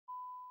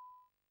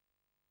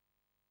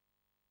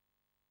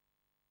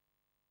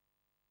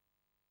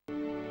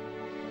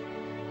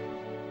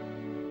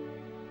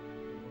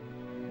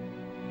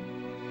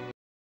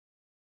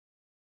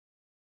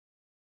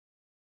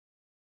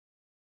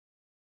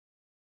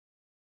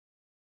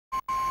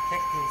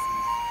take things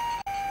easy.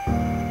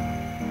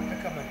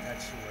 Haka manta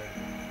cewa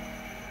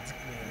duk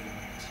mai rai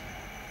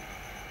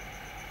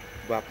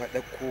ba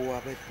faɗa kowa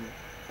ba ne,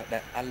 faɗa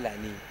Allah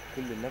ne,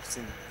 kullu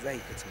nafsin zai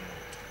ka cimma.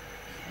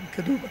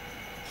 Ka duba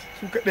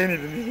su kaɗai ne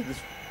da ne da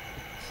su,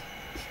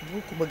 mu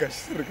kuma gashi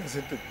sun riga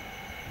sun tafi,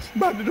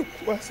 ba ni da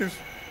kowa sai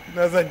su,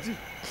 na zanje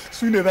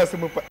su ne za su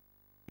mun faɗa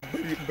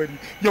bari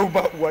yau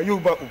ba uwa yau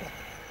ba uba.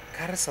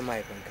 Ka rasa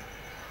mahaifinka,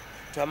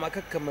 to amma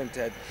kakka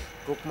manta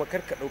ko kuma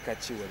karka ɗauka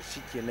cewar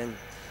shikenan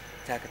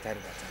taka ta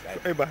riga ta ƙare.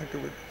 Ai ba haka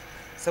ba,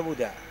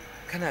 saboda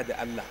kana da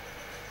Allah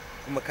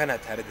kuma kana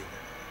tare da ni,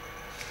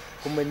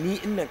 kuma ni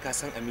innan ka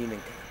san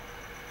aminin ka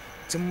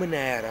tun muna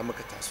yara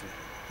muka taso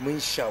mun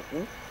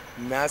shaku,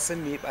 na san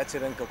me ya ɓaci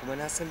ranka kuma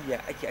na san ya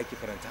ake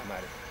faranta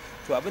mara.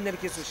 To abin da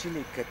nake so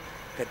shine ka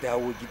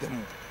dawo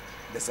gidanmu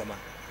da zama,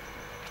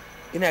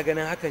 ina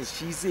ganin hakan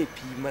shi zai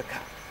fi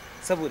maka,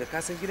 saboda ka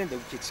san gidan da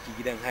kuke ciki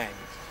gidan haya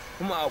ne,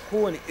 kuma a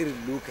kowane irin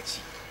lokaci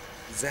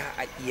za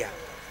a iya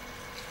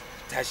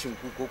tashin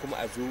ku ko kuma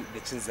a zo da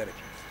cin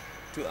zarafi.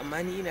 To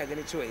amma ni ina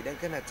ganin cewa idan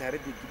kana tare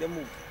da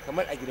gidanmu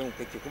kamar a gidanmu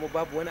kake, kuma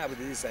babu wani abu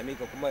da zai same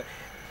ka, kuma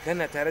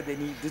kana tare da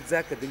ni duk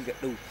zaka dinga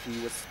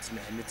ɗauke wasu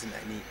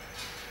tunani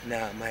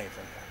na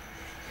mahaifanka.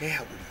 Kai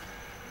haƙuri,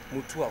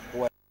 mutuwa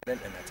kowa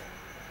ɗanɗana ta,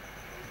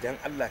 dan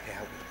Allah kai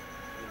haƙuri.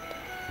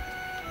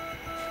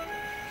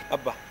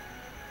 Abba,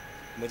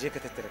 mu je ka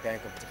tattara kayan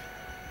ka tafi,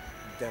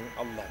 dan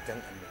Allah dan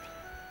Annabi.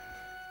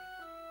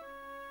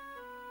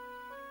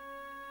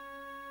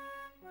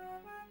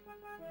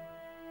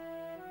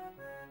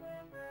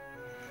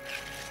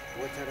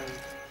 Wata ran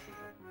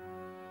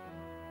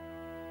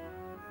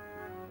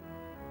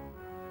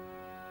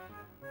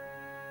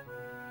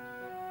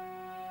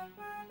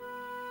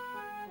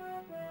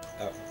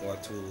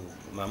wato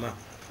mama,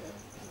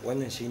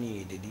 wannan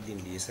shine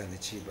dalilin da yasa na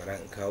ce bara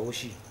in kawo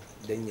shi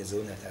don ya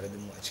zauna tare da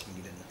mu a cikin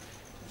gidan nan.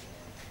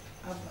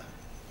 Abba,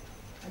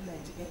 Allah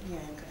ya ji ɗan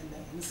iyayenka, Allah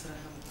ya musu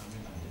rahama.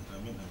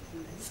 Amin.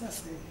 Allah ya sa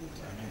su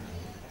huta.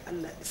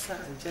 Allah ya sa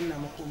aljanna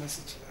makoma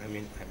su ci.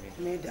 Amin amin.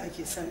 Kuma yadda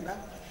ake son ɗa,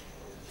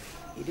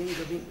 idan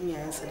gabin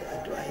iyayensa da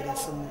addu'a idan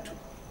sun mutu,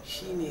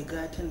 shine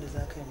gatan da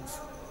za ka yi musu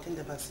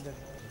tunda ba su da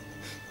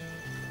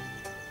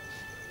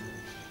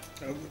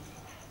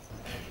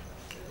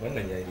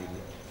wannan ya yi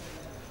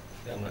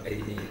dama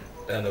ai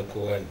ɗana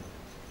kowa ne,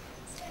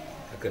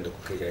 hakan da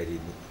kuka yare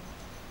ne,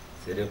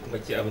 sai dai kuma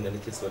ke abin da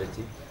nake so da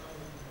ke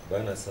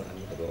ba na son a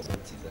nuna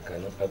bambanci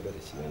tsakanin Abba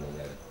da shi wannan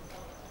yaran,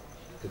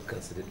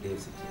 dukkan su da ɗaya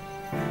suke.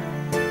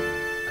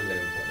 Allah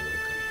ya faɗa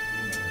barka.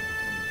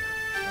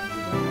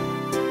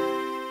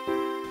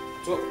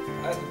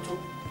 to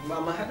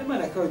mama haɗu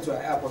mana kawai zuwa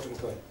airport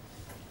kawai.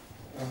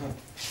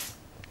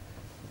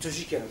 To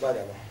shi kenan ba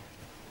da ba.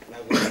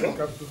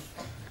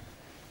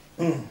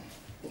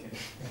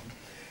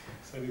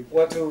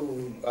 Wato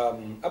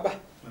Abba,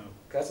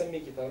 ka san me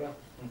ke faruwa?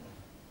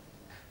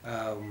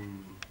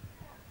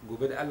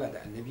 Gobe da Allah da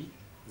Annabi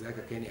za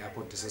ka kai ni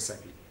airport da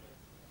sassafe.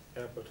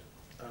 Airport?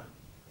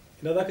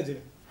 Ina za ka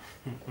je?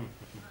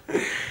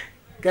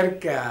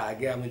 Karka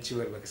gaya min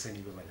cewar baka sani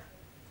ba mana.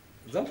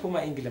 Zan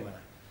koma Ingila mana.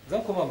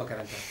 Zan koma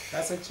makaranta.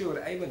 Ka san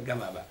cewar ai ban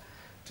gama ba.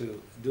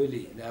 To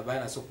dole na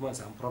bana so kuma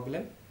samu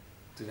problem.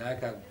 To da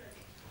haka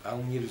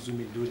an yi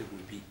rizumin dole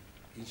gobe.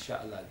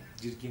 Insha Allah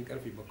jirgin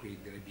karfe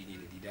 7:30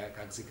 ne da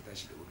haka sai ka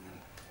tashi da wuri.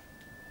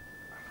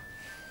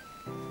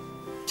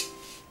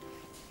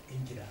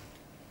 Ingila.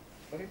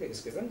 Bari da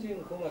gaske zan je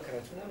in koma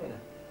karatu na mana.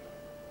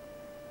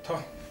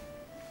 To.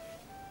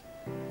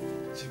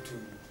 Cito.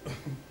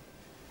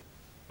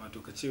 Wato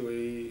ka ce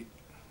wai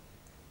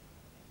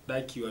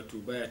daki wato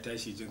baya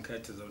tashi jin ka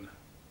ta zauna.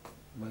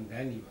 Ban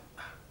gane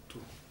ba. To.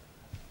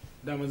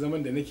 Dama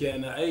zaman da nake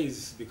yana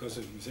eyes because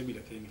of you saboda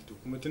kai ne. To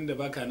kuma tunda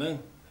baka nan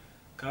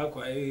ka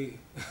ku ai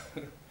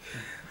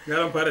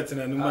garan fara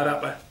tunanin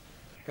maraba.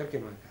 Karke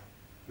manka.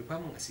 Rufa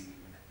mun asiri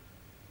mana.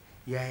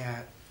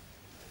 Yaya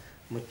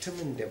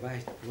mutumin da ba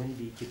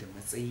wanda yake da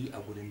matsayi a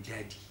gurin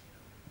dadi,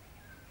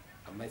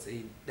 a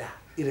matsayin da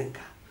irin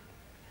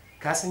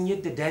ka san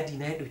yadda dadi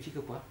na ya dauki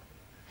ka kuwa?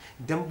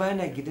 Dan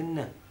bana gidan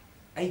nan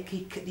ai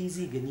kai kadai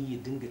zai gani ya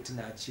dinga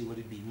tuna cewar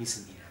bai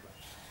misin ina ba.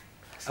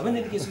 Abin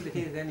da nake so da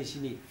kai ka gane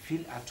shine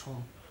feel at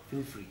home,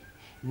 feel free.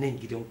 Nan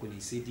gidanku ne,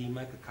 sai dai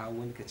ma ka kawo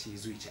wani ka ce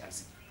zo ya ci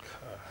arziki.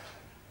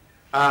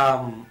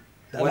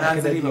 Wani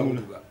hanzari ba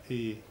mutu ba.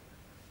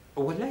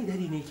 Wallahi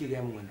dadi ne yake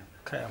gaya min wannan.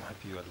 Kai am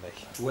happy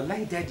wallahi.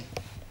 Wallahi dadi.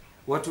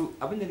 Wato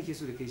abin da nake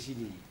so da kai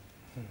shine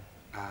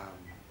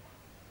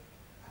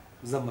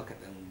zan maka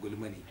dan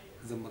gulma ne,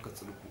 zan maka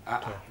tsulku.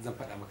 A'a, zan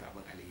faɗa maka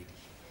abin alheri.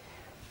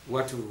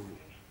 Wato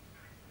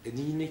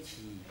ni nake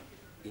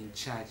in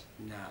charge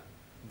na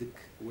duk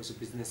wasu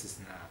businesses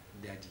na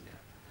dadi na,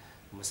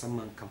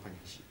 musamman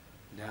kamfanin shi.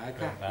 Da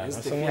haka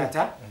yanzu tafiya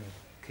ta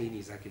kai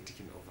ne za ka yi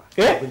tikin over.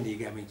 Abin da ya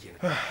gaya min kenan.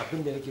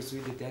 Abin da nake so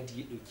da dadi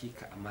ya ɗauke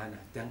ka amana,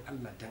 dan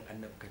Allah dan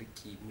annabi ka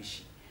rike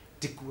mishi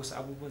duk wasu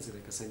abubuwan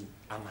da ka sani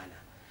amana.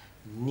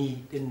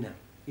 Ni dinnan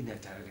ina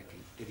tare da kai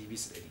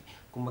 100%,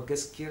 kuma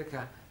gaskiyar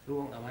ka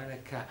ruwan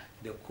amanarka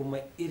da kuma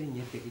irin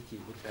yadda kake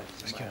hulɗa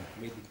da jama'a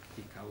kuma yadda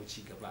kake kawo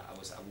ci gaba a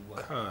wasu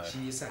abubuwa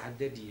shi yasa har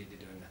dadi yadda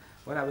da wannan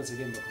wani abin sai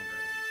dai maka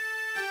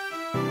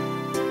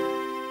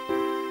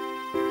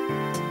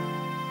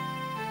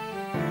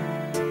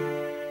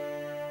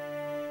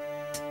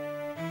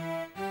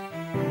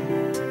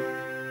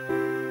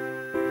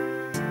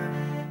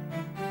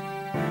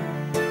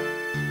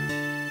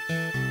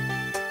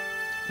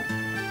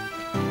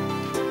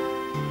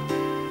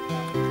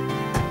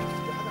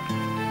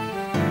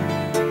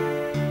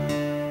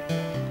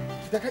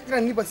da ka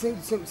kira ni ba sai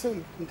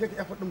in kai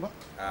airport din ba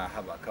a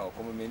haba kawo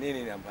kuma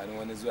menene ne amfanin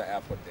wani zuwa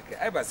airport da kai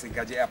ai ba sai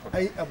ka je airport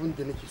ai abin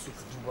da nake so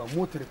ka duba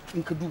motar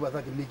in ka duba za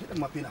ka me gidan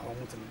ma fa yana hawa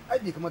motar ai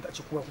bai kamata a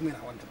ce kowa kuma yana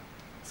hawan ta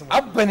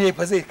Abba ne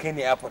fa zai kai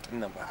ne airport din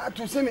nan ba a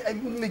to sai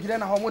me gida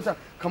yana hawa mota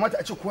kamata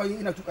a ce kowa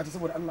yana tuka ta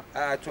saboda Allah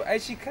a to ai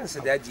shi kansa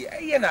daji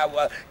ai yana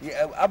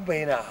Abba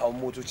yana hawan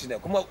motoci ne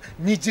kuma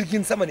ni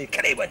jirgin sama ne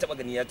kadai ba taba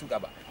gani ya tuka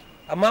ba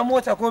amma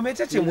mota kuma me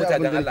ce mota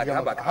dan Allah ka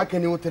ba haka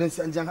ne wata ran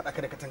sai an jan hada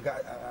ka da katanga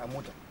a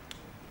mota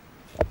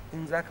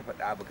in za ka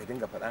faɗa abu ka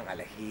dinga faɗan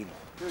alheri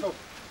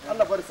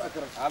Allah bari sa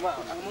akara amma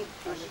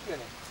shi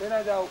kenan sai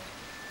na dawo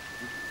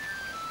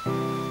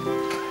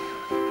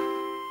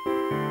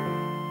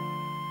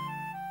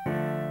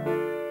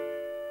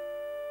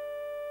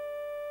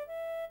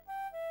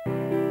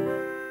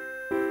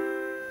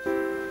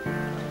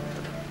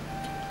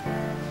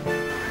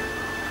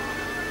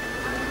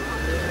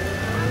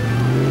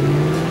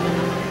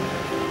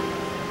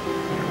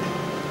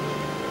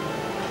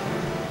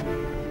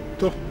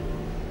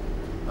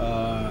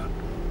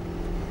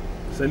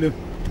Salim,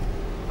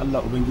 Allah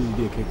Ubangiji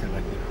zai kai ka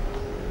lafiya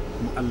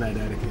kuma Allah ya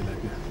dare kai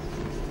lafiya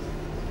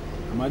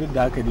amma duk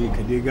da haka dai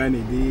ka dai gane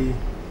dai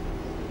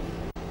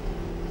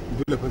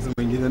dole fa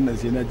zaman gidan nan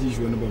sai na ji shi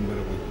wani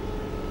bambara bai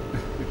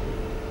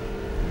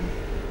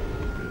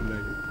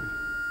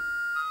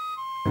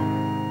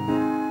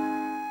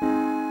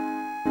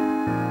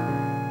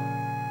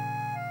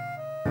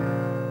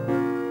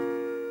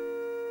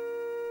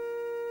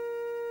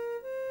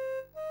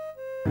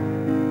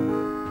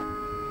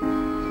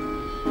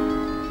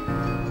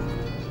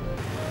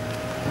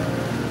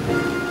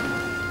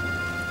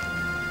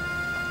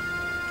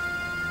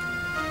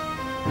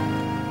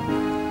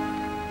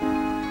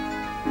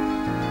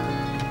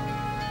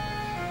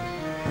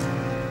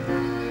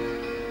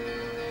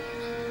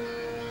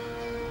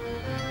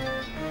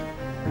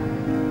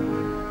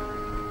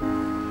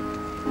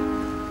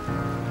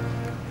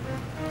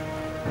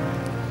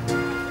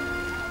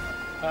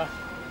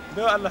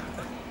Bai Allah.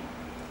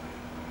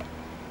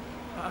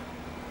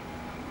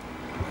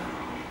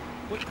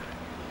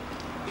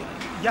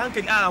 Ya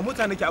hankali a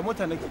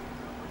mota nake.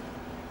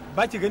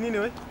 Ba ki gani ne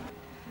wai?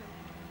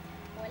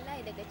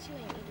 Wallahi daga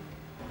ciwon ido.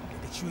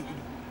 Daga ciwon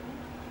ido.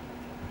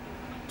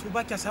 To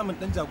ba kya samun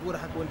dan jagora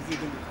haka wanda zai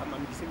dinga kama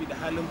miki saboda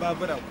halin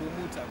babura ko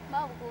mota.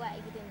 Babu kowa a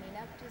gidan ne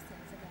na fito sai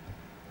zuga.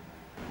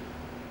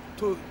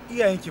 To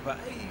iyayenki fa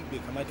ai bai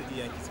kamata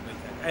iyayenki su bai.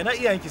 Ai na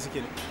iyayenki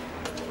suke ne.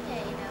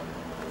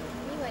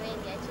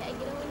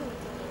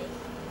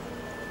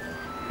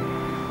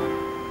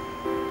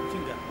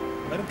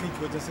 Bari kai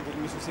ki wajen saka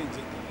in sosai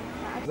je.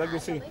 Zage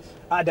sai.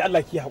 A da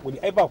Allah ki hakuri.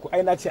 Ai ba ku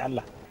ai na ce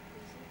Allah.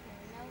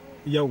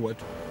 Yawwa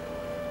to.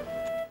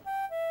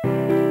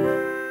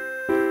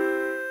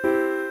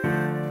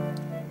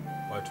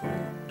 Wato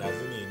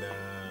dazu ne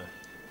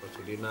wato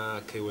dai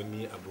na kai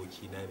wani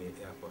aboki na ne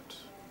airport.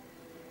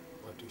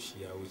 Wato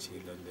shi ya wuce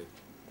London.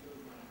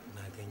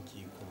 Na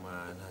ganki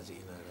kuma na ji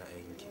ina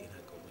ra'ayinki ina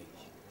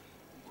kaunarki.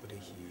 Ko da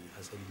ki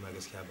hasali ma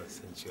gaskiya ban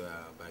san cewa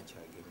ba ki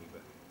gani ba.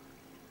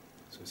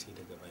 Sosai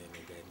daga baya na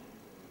gane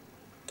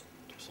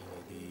to shi ne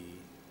dai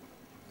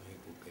mai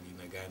kokari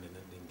na gane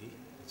nan din dai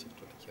na ce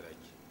to a kira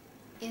ki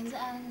yanzu a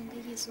hakan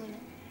kake so na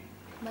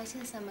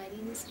bacin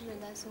samari ne sun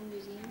riga sun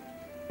guje ni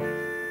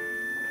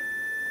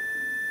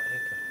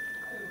aika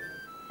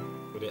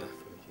ko dai a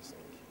kan ki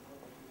san ki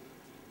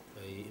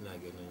ai ina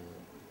ganin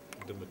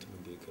duk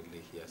mutumin da ya kalle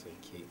ki ya san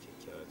ke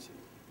kyakkyawa ce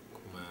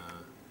kuma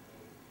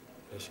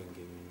rashin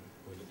gani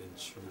wani dan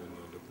ciwo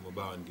ne da kuma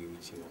ba wanda ya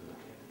wuce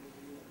wannan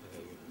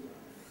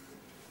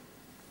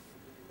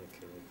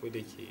ko da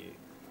ke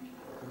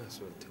ina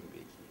so in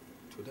tambaye ki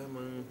to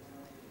daman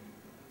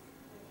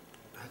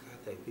haka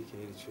aka haife ki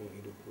ne da ciwon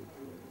ido ko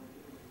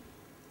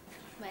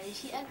ba da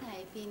shi aka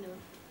haife ni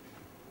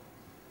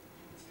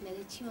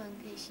daga ciwon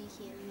kai shi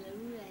ke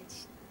larura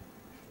ce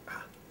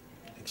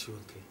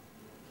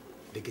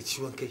daga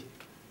ciwon kai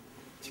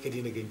kika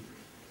daina gani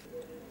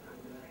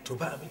to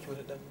ba a miki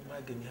wani dan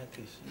magani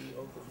haka shi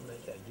na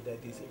ki a gida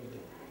dai sai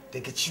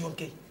daga ciwon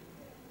kai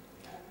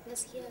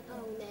gaskiya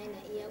kawuna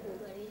yana iya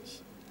kokarin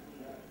shi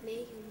da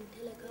yake mun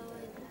talakawa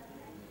ne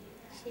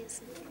shi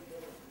su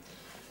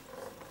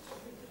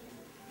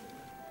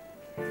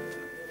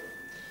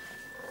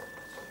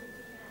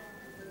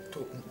to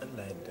in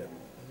Allah yadda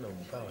nan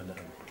ba wani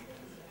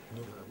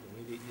abu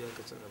ne dai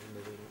iyakacin abin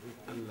da zai yi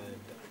Allah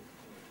yadda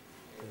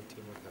zan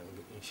taimaka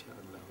ga insha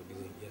Allah da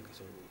zan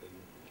iyakacin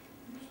kokari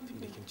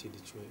tunda kin ce da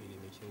ciwon ido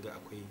ne kin ga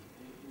akwai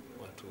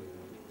wato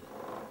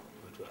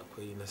wato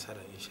akwai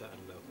nasara insha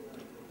Allah.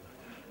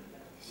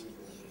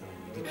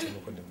 Duk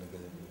taimakon da na ga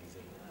zan yi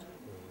zan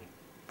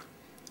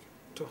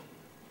to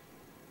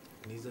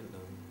ni zan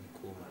dan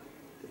koma.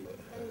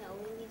 Allah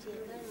ubangiji ya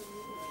kare mu.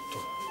 To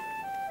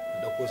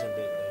da ko san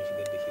da dan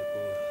shigar da ke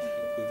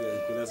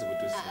ko za su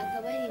fito su. A ka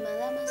bari ma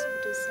za ma su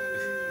fito su sani.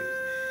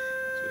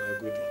 So na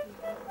gode.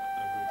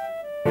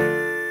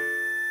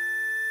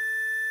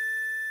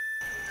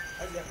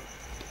 Hajiya.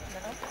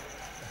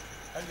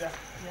 Hajiya.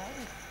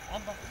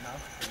 Abba.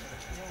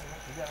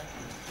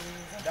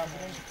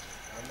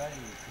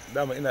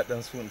 Dama ina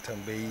dan so in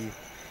tambayi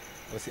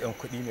wasu 'yan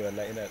kuɗi ne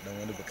wallahi ina dan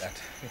wani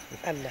bukata.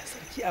 Allah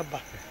sarki Abba.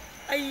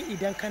 Ai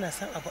idan kana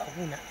son abu a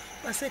gona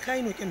ba sai ka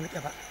yi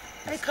noke-noke ba.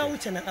 Ai ka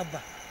wuce nan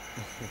Abba.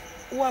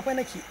 Uwa fa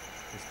nake.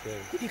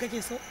 Kuɗi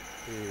kake so?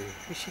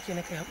 To shi ke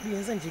na kai haƙuri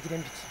yanzu zan je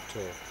gidan biki.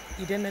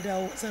 Idan na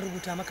dawo zan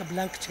rubuta maka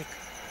blank check.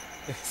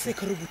 Sai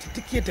ka rubuta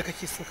duk yadda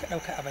kake so ka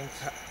ɗauka a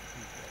banki.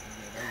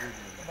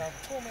 Babu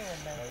komai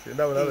wallahi. Sai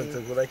na wani ta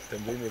ko zaki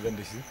tambaye me ban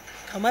da shi?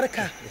 Kamar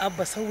ka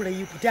Abba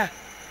saurayi guda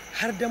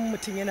har dan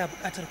mutum yana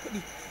buƙatar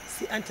kuɗi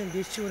sai an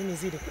tambaye shi me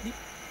zai da kuɗi.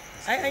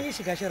 Ai an yi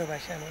shiga shara ba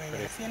shanu an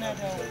yi. Sai na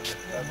dawo.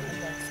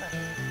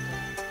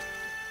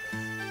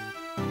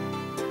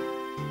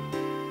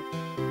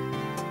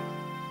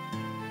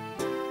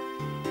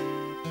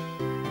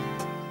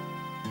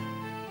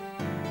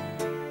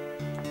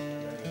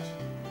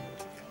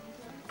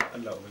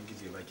 Allah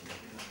ubangiji ya baki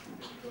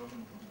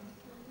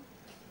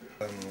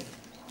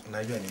na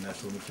biya ne na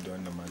so miki da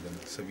wannan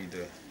maganin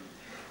saboda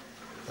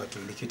wato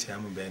likita ya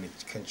mun bayani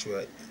kan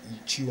cewa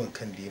ciwon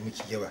kan da ya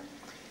miki yawa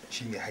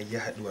shine har ya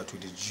haɗu wato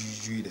da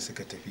jijiyoyi da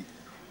suka tafi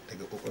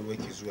daga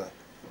kwakwalwarki zuwa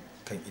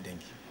kan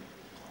idanki,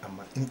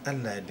 amma in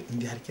Allah ya da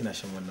in har kina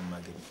shan wannan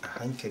magani a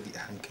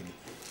hankali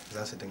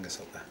za su dinga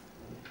sauka,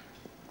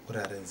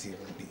 wuraren zai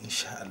buɗe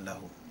insha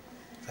Allah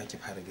za ki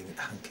fara gani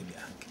a hankali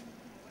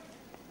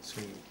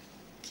so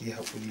ki yi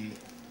haƙuri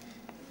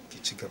ki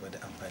ci gaba da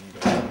amfani da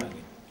wannan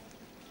magani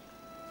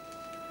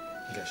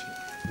gashi.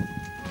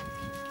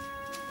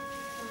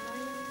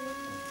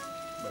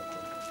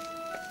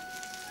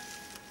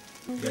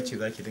 Ya ce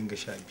za ki dinga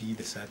sha 2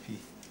 da safe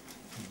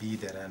 2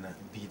 da rana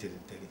 2 da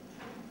daddare,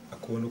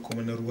 akwai wani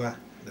kuma na ruwa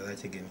da za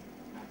ki gani,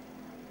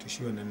 to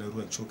shi wannan na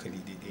ruwan cokali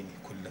daidai ne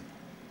kullum,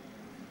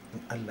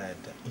 in Allah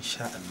yadda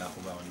insha Allah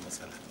ba wani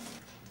matsala,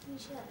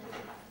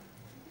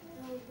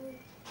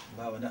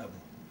 ba wani abu,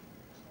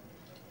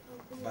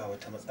 ba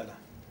wata matsala.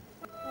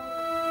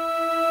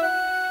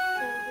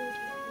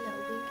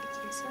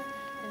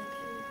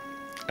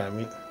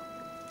 Amin.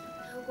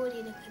 Na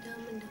gode da ka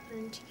damun da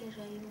farin cikin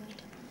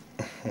rayuwata.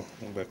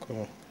 Ba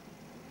kuma.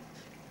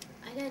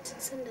 A da tun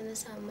sanda na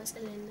samu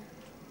matsalar nan,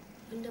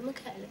 wanda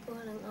muka yi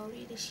alkawarin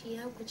aure da shi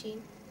ya guje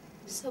ni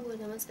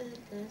saboda matsalar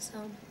da na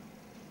samu.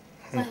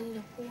 Ba ni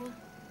da kowa,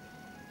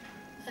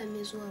 ba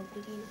mai zuwa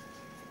guri na.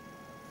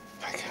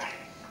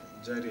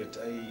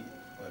 Jariyatu ai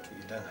wato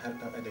idan har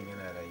ɗan adam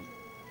yana rayu,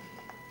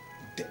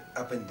 duk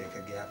abin da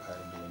kaga ya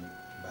faru da wani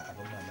ba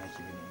abin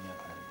mamaki bane in ya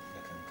faru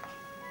da kanka.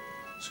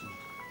 So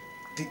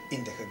duk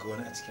inda kaga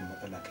wani a cikin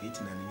matsala ka yi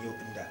tunanin yau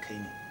inda kai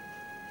ne,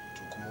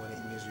 to kuma wani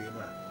in ya zo ya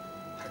ma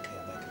haka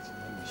ya baka ji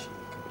wannan shi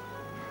ne kawai.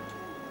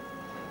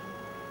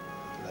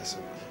 Allah ya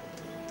sauke,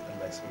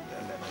 Allah ya sauke,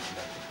 Allah ya ji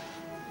lafiya.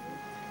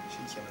 Shi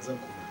kenan zan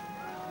koma.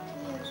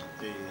 Zan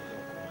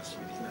koma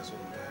su ina so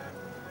in ga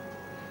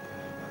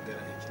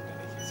bangaren aikin da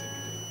nake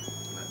saboda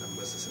na dan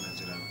basu suna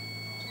jira na.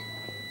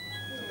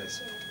 Allah ya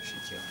sauke, shi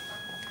kenan.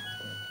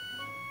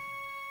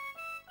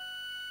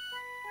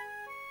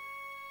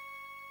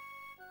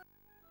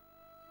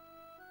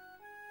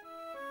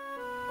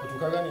 Wato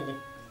ka gane ne?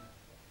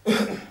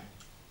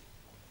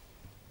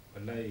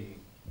 Wallahi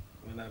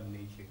wani abu ne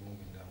yake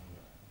mugun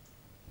damuna.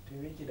 To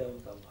me yake damun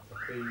ka ba?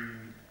 Akwai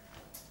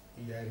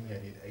yarinya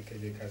ne da aika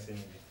je ka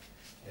sani ne,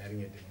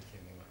 yarinyar da nake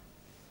nema.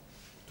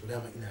 To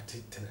dama ina ta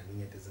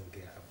tunanin yadda zan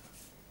gaya Abba.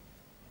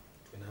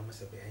 To na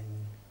masa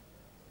bayani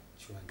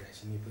cewa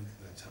gashi ne fa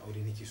zancen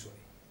aure nake so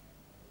ai.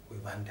 Wai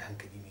ba ni da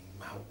hankali ne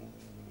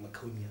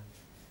makauniya.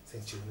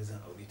 Zan ce wani zan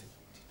aure ta.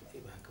 To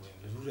ai ba haka ba,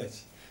 lalura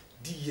ce.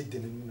 Duk yadda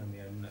na nuna mai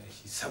nuna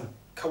shi sam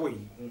kawai.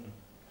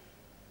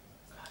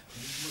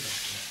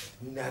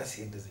 Ni na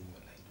rasa yadda zan yi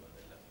wallahi da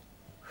wannan lamarin.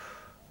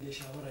 Ne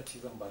shawara ce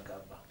zan baka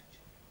Abba.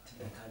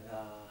 Tunda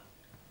kaga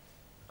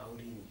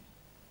aure ne.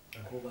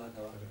 Ko ba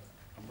haka ba?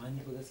 Amma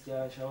ni fa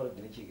gaskiya shawarar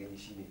da nake gani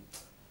shine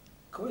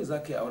kawai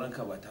za ka yi auren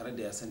ka ba tare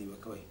da ya sani ba,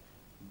 kawai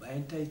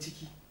bayan ta yi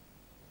ciki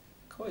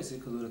kawai sai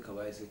ka zo da ka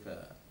baya sai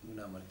ka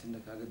nuna mara, tunda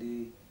kaga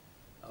dai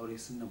aure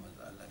sunna manzo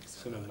Allah da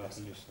sallallahu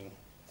alaihi wasallam.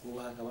 Ko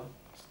ba haka ba?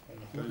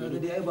 Kuma kaga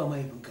dai ai ba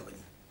mahaifinka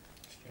bane.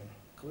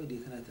 Kawai dai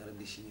kana tare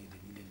da shi ne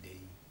dalilin da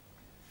yayi,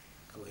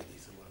 kawai dai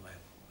saboda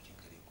mahaifin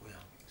kare koya.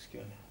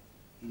 Gaskiya ne.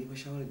 Ni ba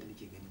shawarar da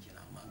nake gani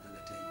kenan, amma an kaga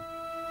ta yi.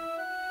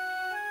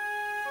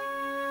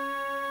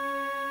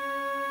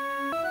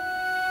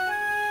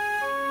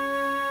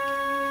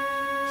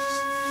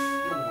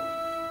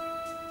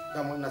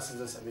 Dama ina son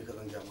zan same ka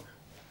zan gaya maka.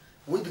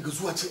 Wai daga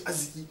zuwa cin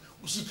arziki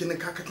shi kenan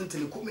ka katanta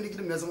ne komai na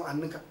gidan ya zama a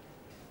hannunka.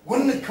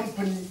 wannan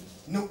kamfani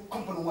na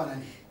kamfanin wana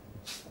ne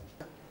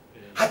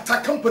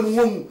hatta kamfanin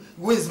wani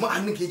wai zama a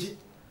hannun keke.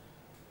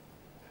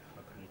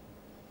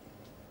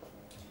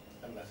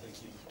 Allah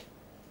sarki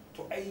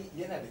to ai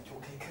yana da kyau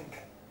kai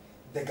kanka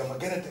daga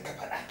maganar da ka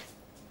faɗa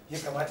ya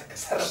kamata ka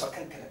sarrafa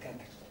kanka da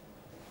kanka.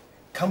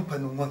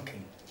 Kamfanin wanka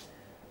ne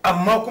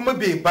amma kuma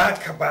bai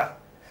baka ba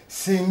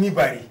sai ni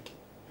bare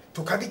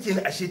to kaga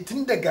kenan ashe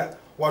tun daga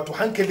wato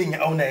hankalin ya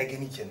auna ya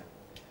gani kenan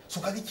so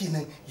kaga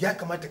kenan ya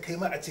kamata kai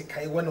ma a ce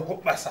kai wani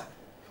hoɓɓasa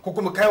ko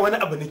kuma kai wani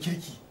abu na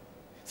kirki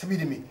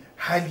saboda me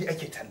hali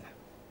ake talla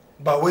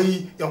ba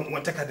wai yan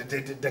uwantaka da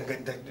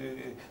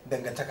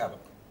dangantaka ba.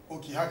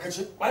 Ok, haka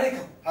ce? Ƙwarai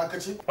kam. Haka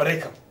ce? Ƙwarai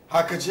kam.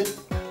 Haka ce?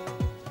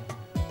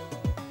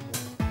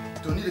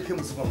 To ni da kai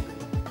mu zuba mu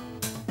gani.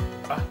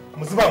 Ah,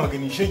 mu zuba mu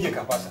gani shege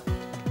ka fasa.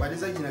 Ba dai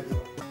zagi na kai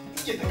ba.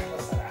 Kike da ka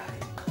fasa a haka.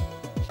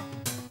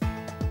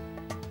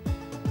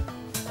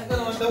 An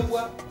gana wannan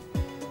kuwa.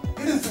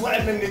 Irin su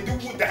wa'annan ne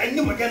duk da an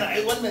yi magana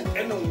ai wannan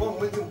ƙanin gwan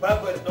mutum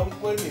babu da ɗan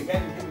uwar mai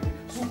gani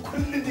su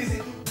kullum dai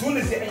sai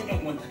dole sai an yan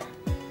wantaka.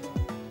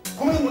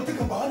 Kuma yin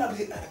wantakan ba wani abu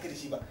zai ƙara ka da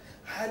shi ba.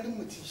 Halin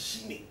mutum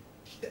shine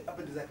duk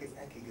abin da za ka yi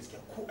tsaka gaskiya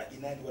ko a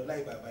ina ne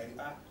wallahi ba bari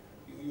a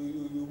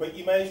ban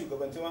imanin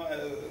shugabancin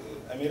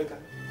Amerika.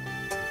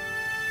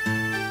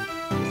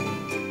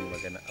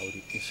 Magana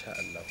aure insha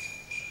Allah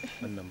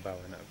wannan ba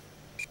wani abu.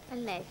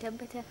 Allah ya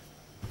tabbatar.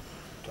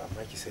 To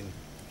amma ki sani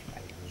a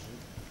yanzu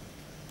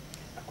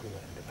akwai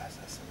wanda ba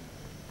sa son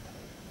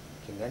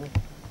kin gane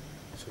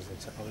so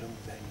zancen auren mu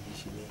za mu yi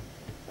shi ne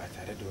ba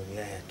tare da wani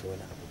yaya ta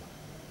wani abu ba.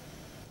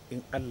 In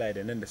Allah ya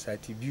da nan da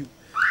sati 2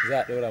 za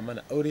a ɗaura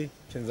mana aure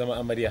kin zama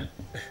amarya.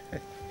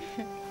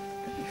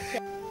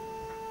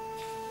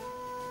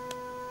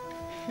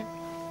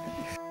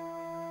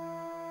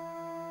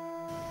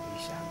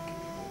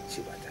 ce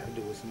ba tare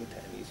da wasu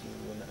mutane sun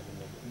yi wani abin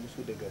da kuma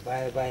su daga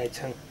baya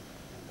can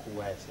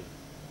kowa ya sai.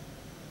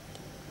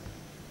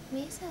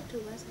 Me yasa to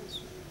ba sa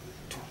su?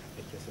 To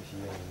ake sa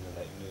shi yanayin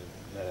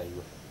na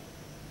rayuwa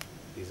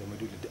bai zama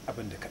dole duk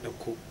abin da ka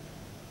ɗauko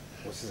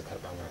wasu su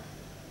karɓa mana.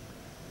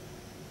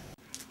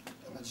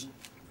 Ji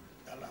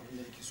Allah abin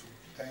da yake so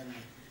kayan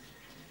nan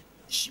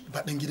shi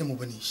ba dan gidanmu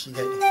bane shi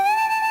ga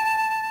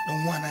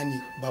dan wana ne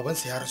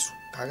babansa ya rasu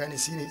ka gane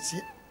sai ne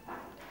sai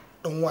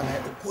dan wana ya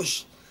dauko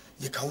shi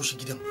ya kawo shi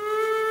gidan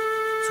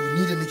so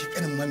ni da nake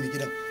kanin ma mai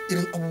gidan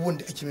irin abubuwan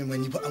da ake mai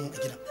mani ba an a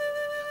gidan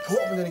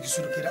kawai abin da nake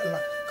so da kai da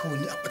Allah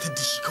kawai ni a batar da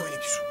shi kawai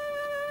nake so.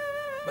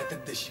 Batar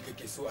da shi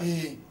kake so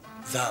a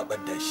za a bar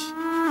da shi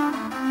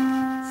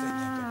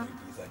sanya ka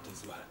mai za ta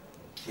zuwa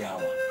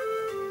kiyawa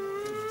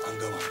an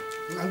gama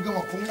an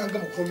gama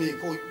komai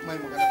kawai mai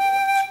magana.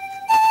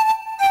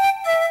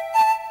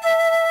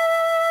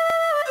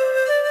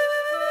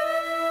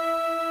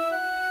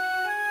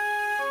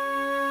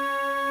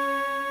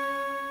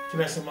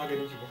 Kina shan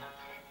maganin ki ba?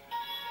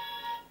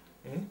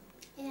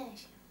 Ina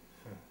sha.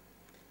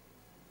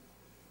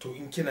 To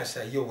in kina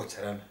sha yau wace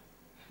rana?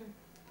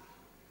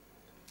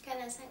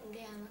 Kana son in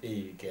gaya maka?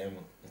 Gaya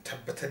min in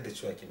tabbatar da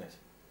cewa kina sha.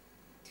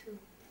 To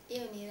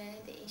yau ne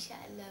ranar da insha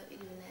Allah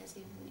ido na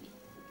zai buɗe.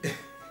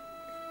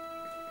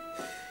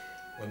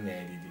 Wannan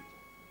ya daidai.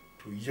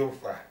 To yau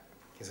fa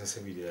kin san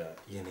saboda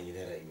yanayi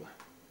na rayuwa.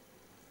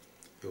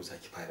 Yau za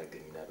ki fara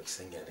gani na baki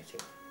sanya nake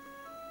ba.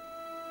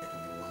 In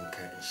yi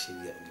wanka in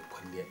shirya in yi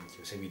kwalliya in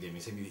kyau saboda me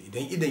saboda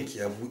idan idan ki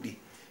ya buɗe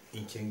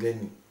in kin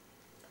gani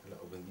Allah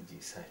ubangiji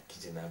ya sa ki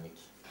ji na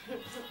miki.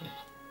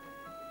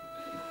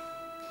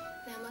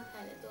 Na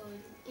maka alƙawari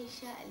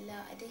insha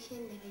Allah a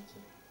dashen da kake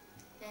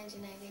na ji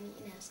na gani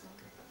ina son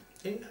ka.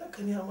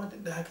 Haka ne amma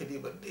duk da haka dai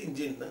bar da in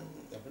je nan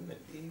abin nan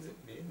dai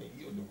da yanayi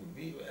yau da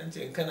gobe an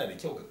ce in kana da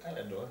kyau ka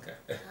ƙara da wanka.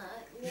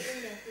 A'a ni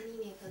inda kuni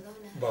ne ka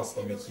zauna. Ba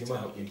komai kima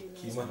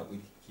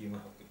haƙuri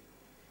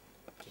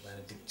ki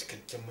bani duk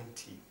cikakken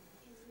minti.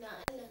 Na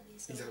Allah bai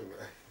san.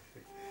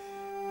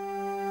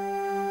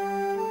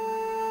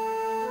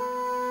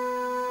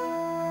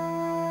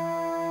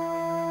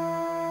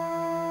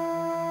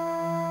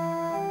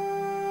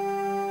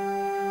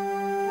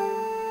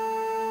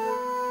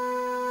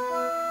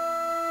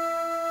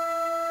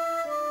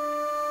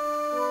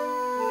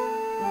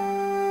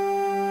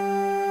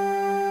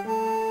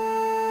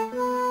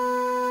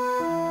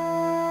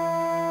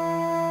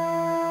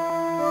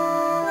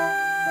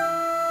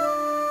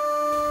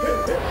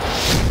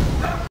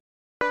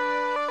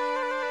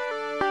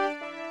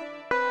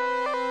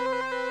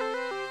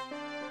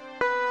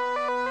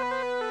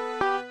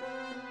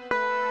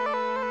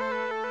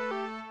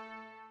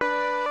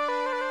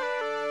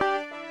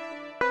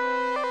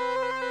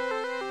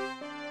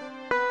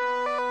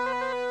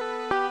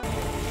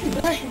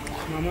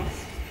 Mama,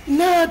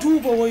 na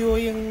duba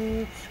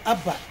wayoyin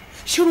Abba,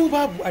 shiru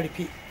babu a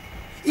rufe.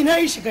 Ina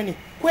yi shiga ne,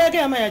 ko ya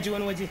gaya ma ya je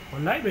wani waje?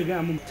 Wallahi bai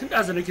gaya mun tun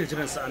ɗaza nake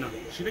jiran sa anan,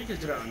 shi nake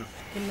jira anan.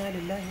 Inna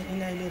lillahi wa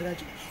inna ilaihi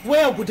raji'un.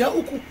 Waya guda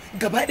 3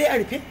 gaba ɗaya a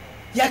rufe?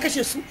 Ya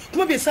kashe su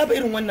kuma bai saba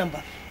irin wannan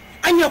ba.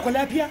 Anya ku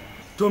lafiya?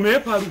 To me ya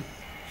faru?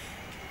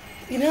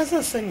 Ina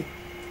zan sani.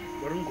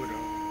 Bari mu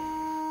gwada.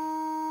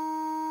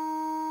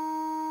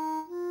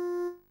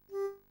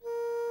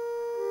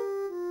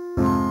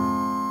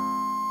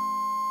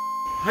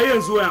 har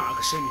yanzu wayan a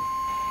kashe ne.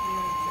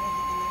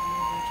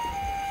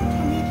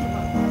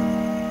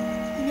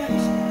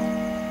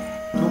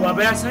 To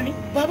baba ya sani?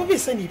 Baba bai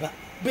sani ba,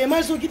 bai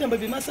ma zo gidan ba,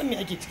 bai ma san me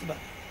ake ciki ba.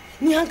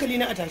 Ni hankali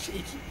na a tashi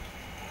yake.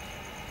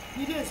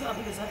 Ni dai yanzu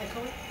abin da za a yi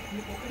kawai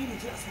mu kokari mu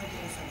je a sake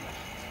yan sanda.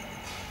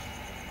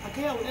 A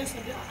kai yawo ɗan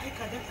sanda a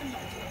aika dan Allah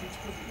a ji abinci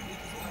ko kuɗi da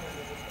yake so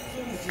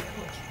a mu je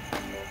kawai.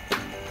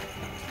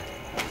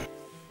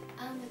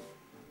 Ahmad,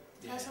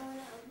 ka san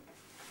wani abu?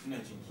 Ina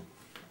jin ki.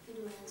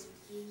 Ido na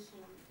zuke yake.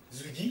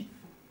 Zugi?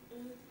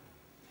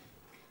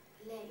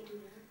 Wallahi ido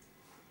na.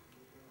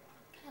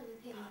 Kana ga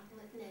kai ma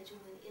kuma ina jin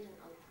wani irin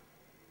abu.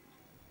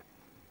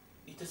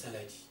 Ita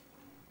Salati.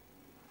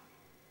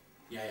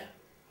 Yaya?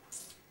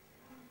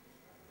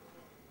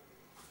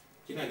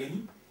 Kina gani?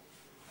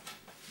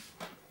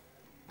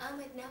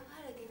 Ahmad, na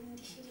fara ganin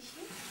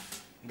dishi-dishi.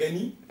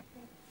 Gani?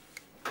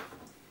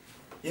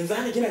 Yanzu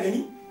hana kina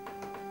gani?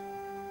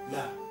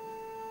 La.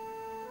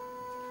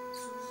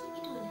 Zuki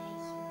ido na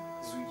yake.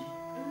 Zugi?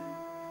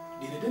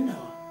 Dina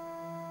dannawa.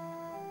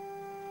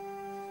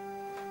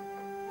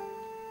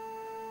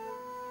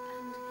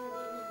 Ahmad, kana ga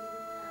ina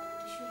ganin wani abu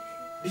dishi-dishi.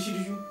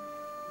 Dishi-dishu?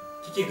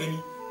 Kike gani?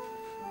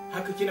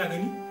 Haka kina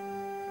gani?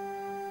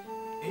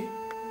 Eh?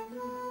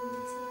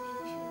 Sai kai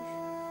dishi-dishi.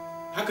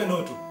 Haka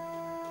nawa to?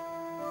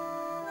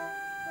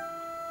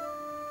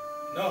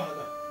 Nawa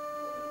haka?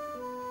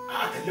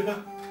 A'a kalli ba.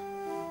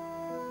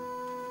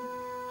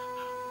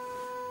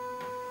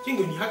 Kin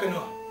gani haka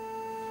nawa?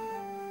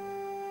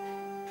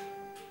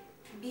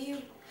 Biyu.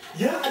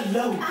 Ya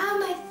Allahu!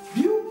 Ahmad,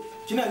 Biyu?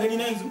 Kina gani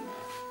na yanzu?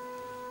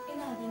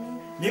 ina ganin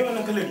ka. Me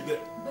wannan kalar rigar?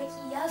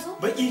 Baki ya zo?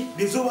 Baki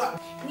bai zo ba.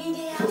 Ni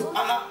dai ya zo?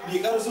 A'a bai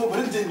ƙara so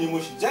bari je nemo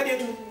shi.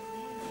 Jariyatu.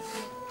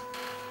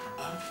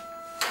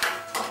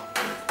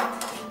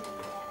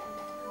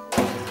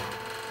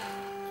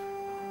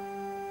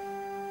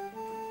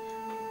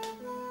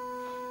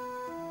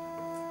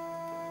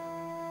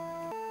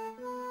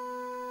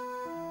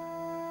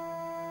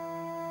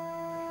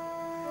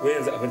 Wai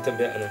yanzu abin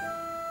tambaya anan.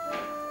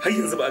 Har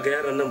yanzu ba a ga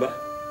yaron nan ba?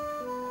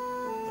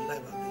 Wallahi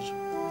ba kai shi.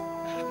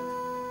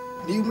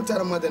 Ni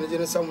mutanen ma da na je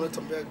na samu na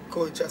tambaya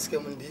kawai ci suka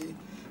min da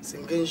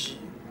sun gan shi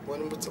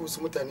wani wasu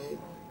mutane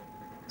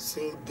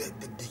sun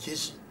daddake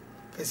shi.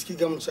 Kai suke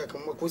gamin cewa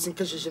kamar ko sun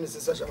kashe shi ne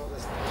sun sashi a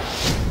magasa.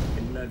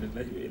 Inna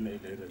lillahi wa inna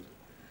ilaihi raji'un.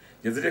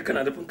 Yanzu dai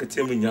kana nufin ka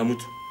ce min ya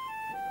mutu.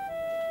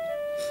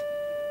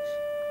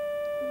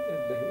 Inna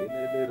lillahi wa inna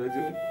ilaihi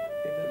raji'un.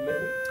 Inna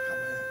lillahi.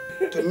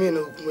 To me na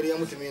kuma ya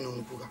mutu me na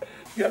wani kuka?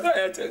 Ya za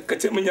a ka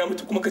ce min ya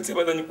mutu kuma ka ce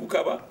ba zan yi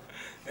kuka ba?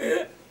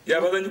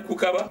 Ya ba zan yi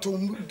kuka ba? To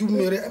duk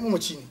me rai ai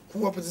mamaci ne.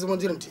 Kowa fa zaman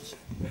jiran take.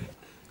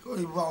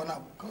 Kawai ba wani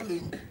abu.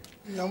 Kawai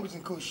ya mutu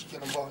kawai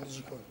shikenan ba wani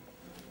ji kawai.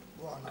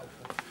 Ba wani abu.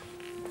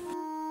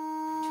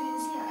 To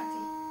yanzu ya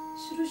akai.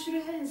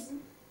 Shiru-shiru har yanzu.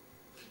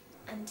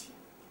 Anti,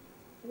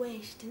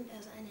 wayar shi tun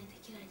ɗazu ana ta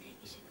kira na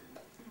ki shiga.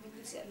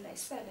 Ubangiji Allah ya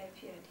sa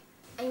lafiya dai.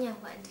 Anya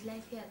ku anti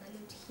lafiya ga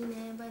jiki na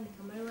ya bani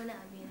kamar wani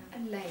abu yana.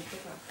 Allah ya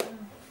kifa.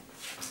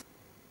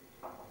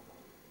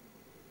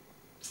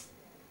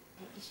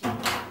 Ya ki shiga.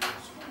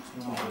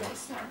 Allah ya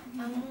sa.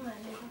 Amma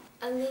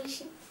an gan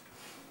shi.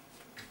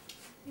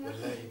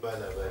 Wallahi ba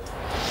labari.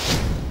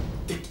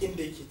 Duk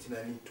inda yake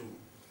tunani to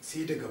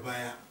sai daga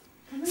baya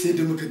sai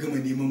da muka gama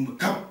neman mu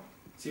kaf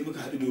sai muka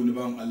haɗu da wani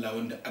bawan Allah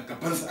wanda a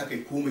gabansa aka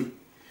yi komai.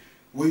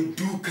 Wai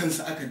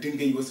dukansa aka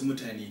dinga yi wasu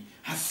mutane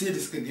har sai da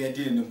suka ga ya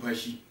daina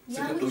numfashi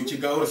suka ɗauki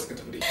gawar suka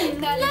tafi da ita.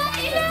 La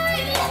ilaha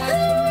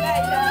illallah.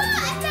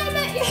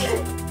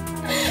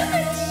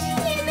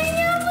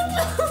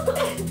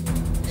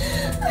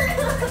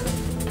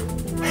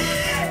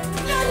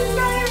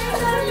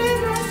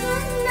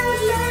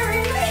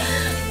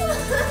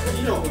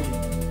 Ina kuri,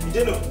 ki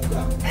daina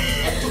kuka,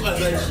 addu'a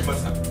za ki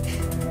masa.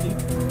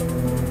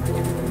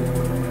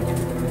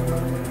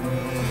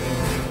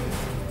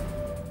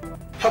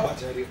 Haba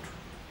Jariyatu,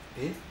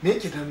 me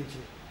yake damun ki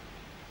ne?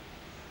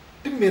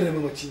 Duk mai rai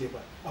mamaci ne ba,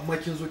 amma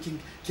kin zo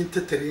kin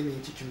tattare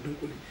ni kin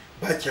dunkule,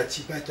 ba kya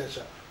ci ba kya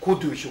sha, ko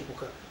da yaushe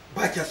kuka,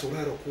 ba kya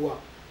saurara kowa.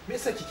 Me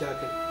yasa kike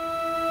haka ne?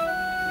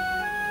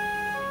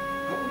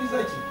 Hakuri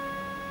zaki.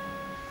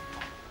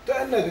 To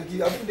Allah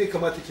ga abin da ya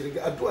kamata ki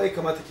ringa addu'a ya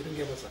kamata ki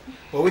ringa masa.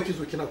 Ba wai ki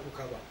zo kina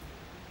kuka ba.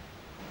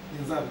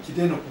 Yanzu abu ki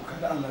daina kuka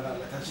da Allah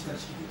Allah tashi ki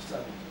ci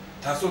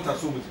abinci.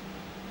 Taso mu.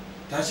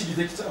 Tashi ki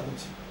ci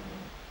abinci.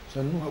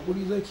 Sannu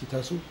hakuri zaki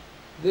taso.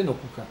 Daina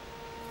kuka.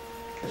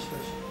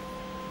 Tashi.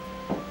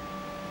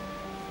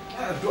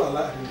 Addu'a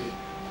Allah a dinga.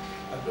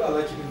 Addu'a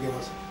Allah ki dinga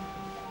masa.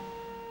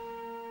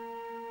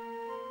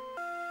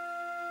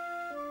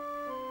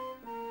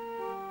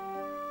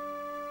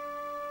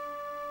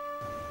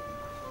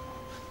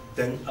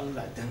 Dan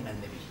Allah dan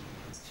Annabi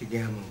ki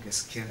gaya min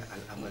gaskiyar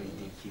al'amari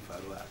da yake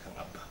faruwa akan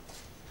Abba.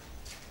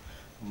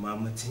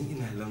 Mama tun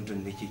ina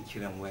London nake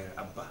kiran wayar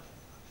Abba.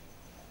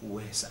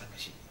 Wayarsa aka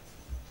shi.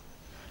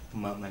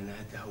 Mama na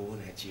dawo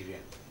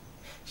Najeriya.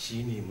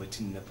 Shine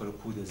mutum na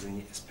farko da zan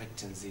yi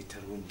expecting zai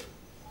taro ni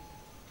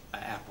a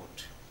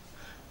airport.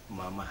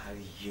 Mama har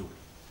yau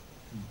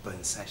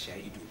ban sa sha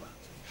ido ba.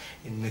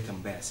 In na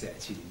tambaya sai a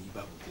ce da ni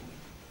babu komai.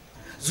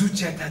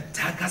 zuciyata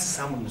ta kasa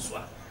samun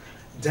nutsuwa.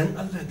 Dan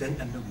Allah dan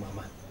annabi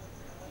mama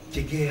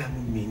ki gaya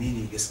min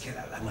menene gaskiyar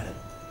al'amarin.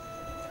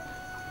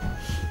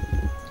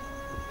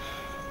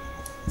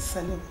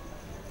 Salim,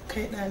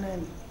 kai ɗana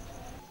ne.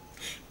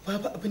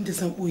 Babu abin da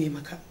zan ɓoye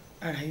maka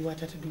a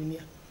rayuwata ta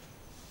duniya.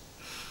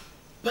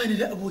 Ba ni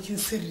da abokin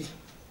sirri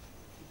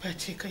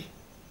face kai.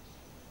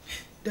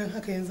 Don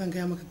haka yanzu zan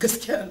gaya maka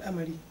gaskiyar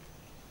al'amari.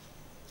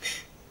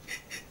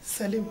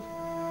 Salim,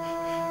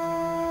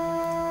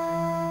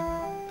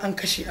 an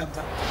kashe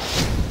Abba.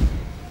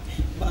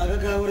 Ba a ga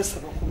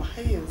gawarsa ba kuma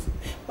har yanzu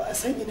ba a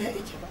san ina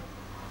yake ba.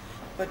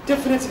 But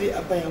definitely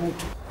Abba ya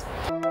mutu.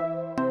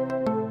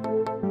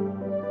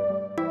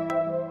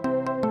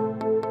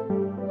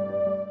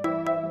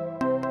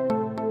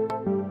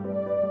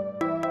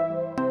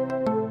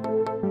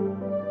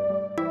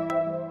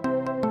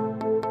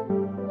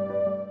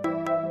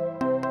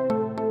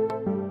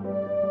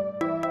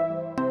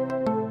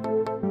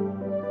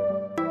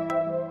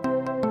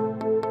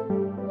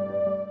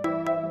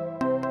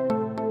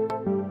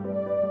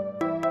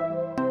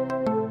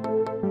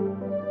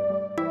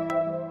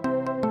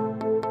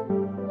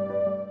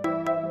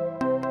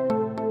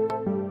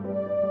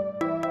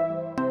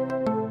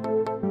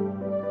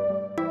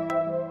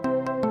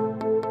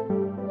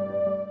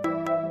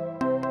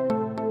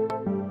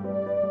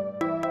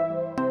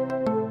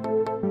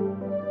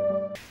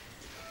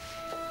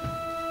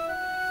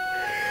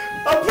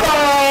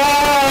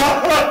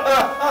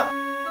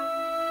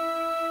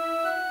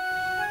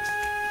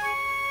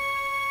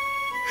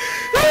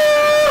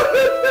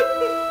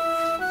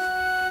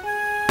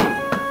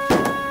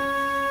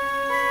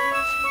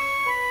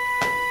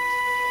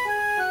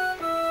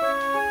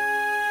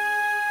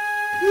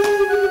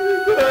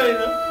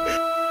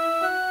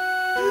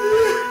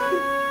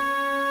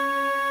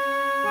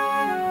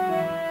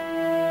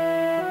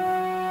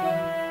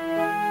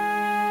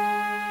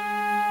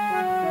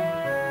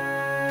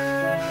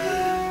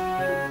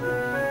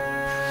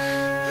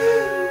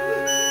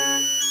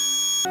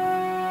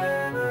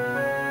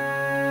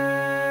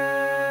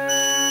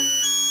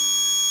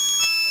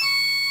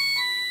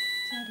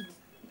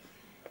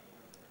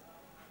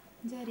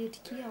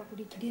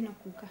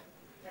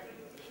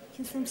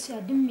 Kin san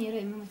cewa duk mai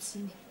rai mamaci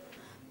ne.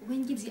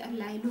 Ubangiji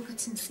Allah ya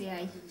lokacin sa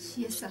yayi,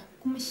 shi yasa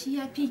kuma shi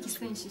ya fi ki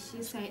san shi, shi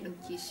yasa ya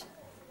dauke shi.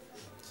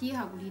 Ki yi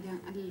haƙuri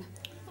dan Allah.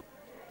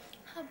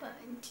 Haba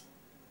anti.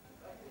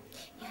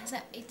 Ya za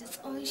a yi ta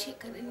tsawon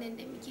shekarun nan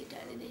da muke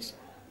tare da shi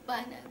ba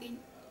na gani.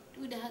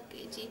 Duk da haka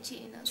ya ce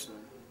ina so.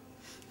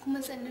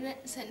 Kuma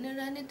sannan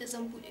ranar da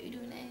zan buɗe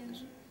ido na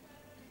yanzu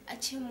a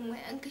ce mun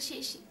wai an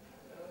kashe shi.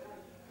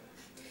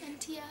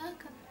 Anti ya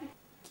haka.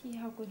 Ki yi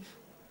haƙuri.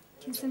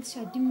 Kin san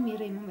cewa duk mai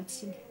rai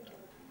mamaci ne.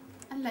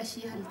 Allah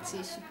shi ya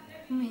halicce shi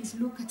kuma yanzu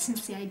lokacin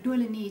sa yayi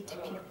dole ne ya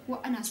tafi ko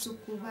ana so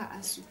ko ba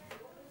a so.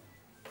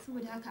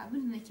 Saboda haka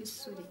abin da nake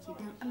so da ke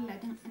dan Allah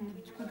dan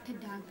Annabi ki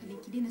kwantar da hankali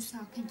ki daina sa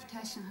kanki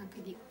tashin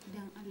hankali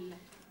dan Allah.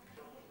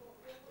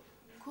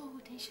 Ko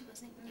hoton shi ba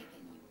zan iya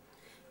gani ba.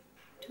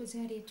 To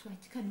Jariyatu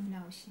kika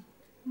nuna wa shi.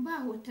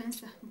 Ba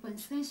hotonsa, ban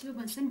san shi ba,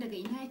 ban san daga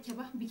ina yake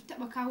ba, biki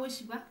taba kawo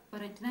shi ba,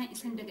 barantana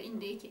isan daga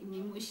inda yake in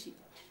nemo shi.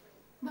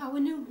 Ba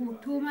wani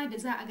hoto ma da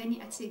za a gani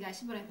a ce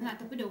gashi barantana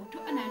tafi da hoto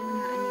ana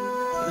nuna a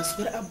nemo.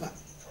 Rasuwar Abba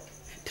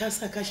ta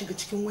sa ka shiga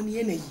cikin wani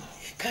yanayi,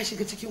 ka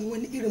shiga cikin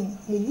wani irin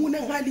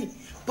mummunan hali,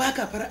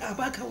 baka fara'a,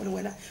 baka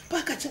walwala,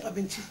 baka cin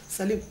abinci.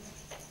 Salim,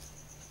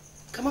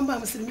 kaman ba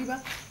musulmi ba,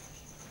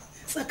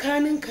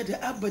 tsakaninka da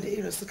Abba da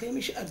irin su kai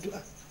mishi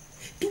addu'a.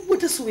 Duk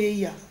wata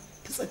soyayya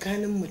ta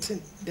tsakanin mutum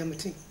da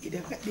mutum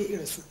idan ka ɗaya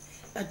irin su,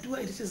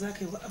 addu'a ita ce za ka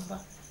yi wa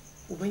Abba,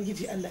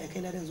 Ubangiji Allah ya kai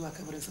ladan zuwa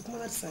kabarinsa kuma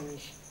za ta same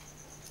shi.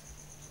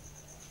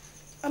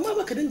 Amma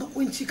baka dinga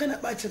kunci kana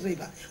bacin rai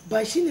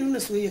ba shi ne nuna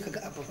soyayya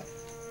kaga Abba ba.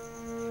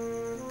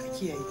 Ka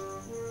kiyaye.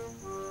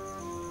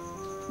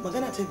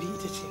 Magana ta biyu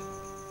ita ce,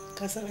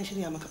 ka san an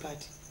shirya maka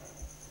fati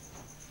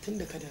tun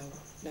da ka dawo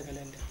daga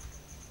London.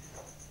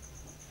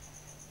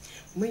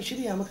 Mun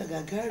shirya maka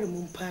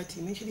gagarumin fati,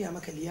 mun shirya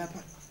maka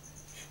liyafa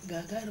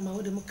gagaruma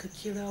wadda muka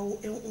kirawo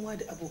 'yan uwa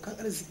da abokan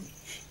arziki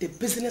da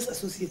business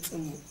associates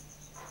mu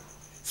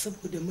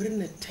saboda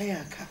murnar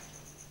taya ka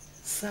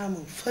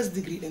samun first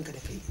degree ɗinka da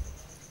kai.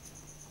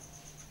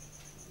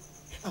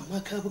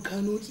 Amma ka bi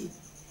ka noke,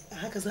 a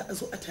haka za a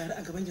zo a tare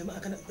a gaban jama'a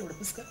kana ɗaura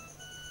fuska?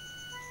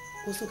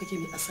 Ko so kake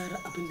mai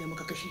asarar abin da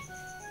muka kashe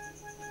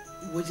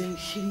wajen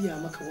shirya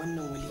maka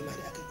wannan walima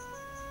da aka yi?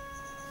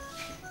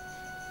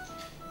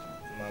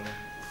 Mama,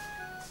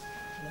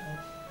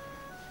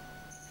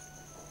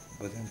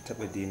 ba zan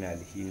taɓa daina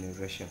alhinin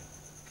rashin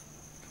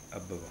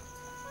Abba ba.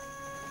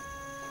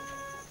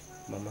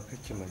 Mama,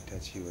 kake manta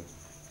cewa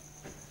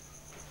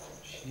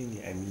shi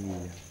ne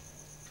aminina,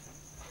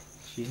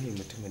 shi ne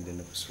mutumin da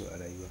na fi so a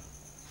rayuwa,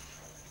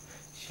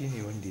 shi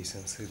ne wanda ya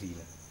san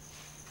sirrina,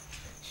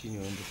 shi ne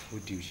wanda ko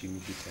da yaushe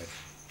muke tare.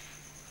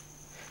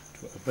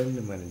 To a banni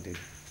mana da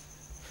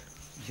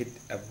yadda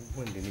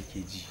abubuwan da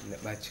nake ji na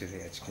ɓacin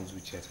rai a cikin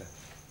zuciyata,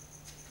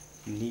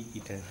 ni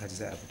idan har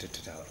za a fita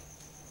tattawa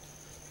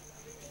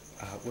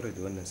a haƙura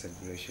da wannan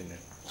celebration nan.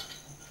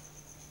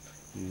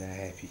 na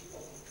yafi.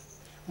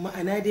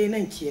 Ma'ana dai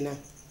nan kenan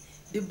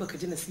duk baka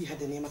ji nasiha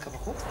da ne maka ba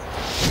ko?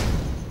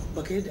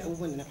 Baka yi da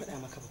abubuwan da na faɗa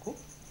maka ba ko?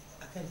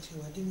 Akan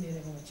cewa duk mai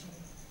rai mace ne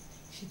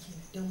shi ke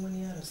dan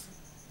wani ya rasu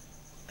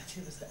a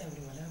ce ba za a yi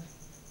wala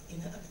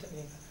ina aka taɓa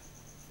yin haka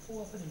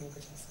kowa fa da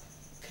lokacinsa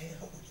ka yi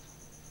haƙuri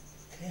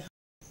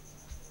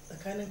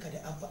tsakaninka da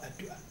abba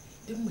addu'a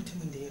duk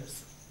mutumin da ya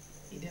rasu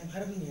idan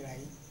har mai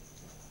rayu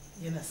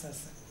yana son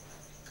sa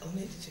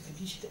ƙauna ita ce ka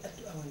bi shi da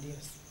addu'a wanda ya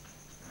rasu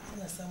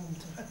tana samun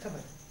mutum har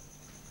kabari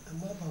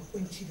amma ba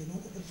kunci da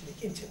nukukunci da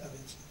kin cin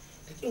abinci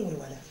da kin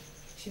walwala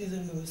shi ne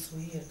zan nuna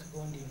soyayyar ka ga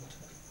wanda ya mutu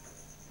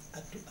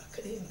addu'a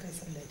kaɗai in kai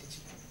sallah ita ce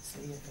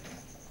soyayyar ka da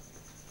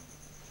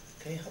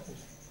ka yi haƙuri.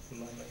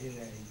 Mama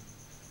ina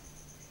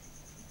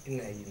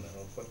yi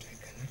mama, but I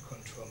cannot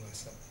control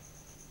myself.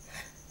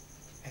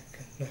 I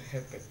cannot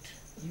help it.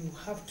 You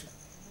have to.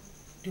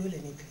 Dole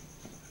ne kai.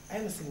 Ai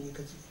musulmi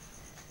kake.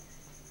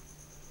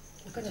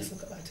 Kana so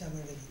ka bata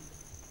min rai.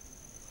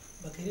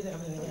 Ba ka yi da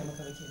abin da na gaya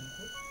maka ba kenan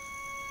ko?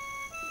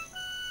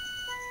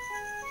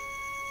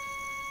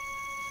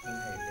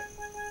 Ina yarda.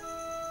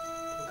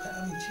 To ka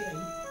amince a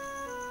yi?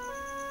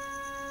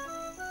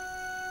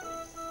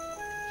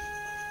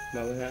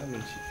 Mama na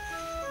amince.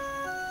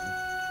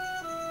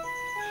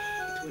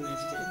 To na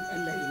ji daɗi,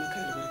 Allah ya maka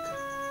albarka.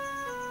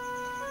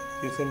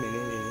 Kin san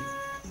menene ne?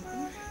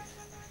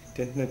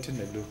 Dan na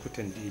tuna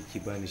lokutan da yake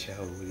bani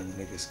shawarwari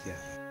na gaskiya.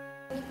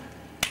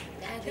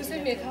 Kin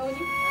san me kawo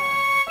ni?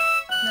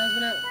 Na zo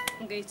na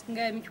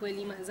gaya miki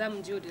walima za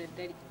mu je da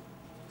daddare.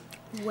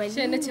 Walima?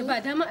 Shi na ce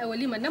ba dama ai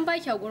walima nan ba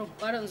kya gurin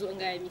ƙwarar zo in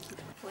gaya miki.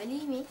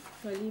 Walime?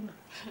 Walima.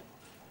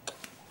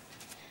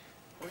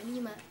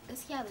 Walima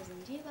gaskiya ba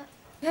zan je ba.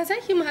 Ya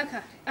zaki mu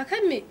haka?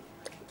 Akan me?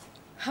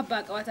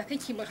 Habba kawata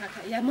kake min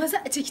haka. Ya ma za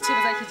a ce ki ce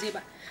ba za ki je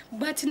ba.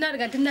 Ba tun na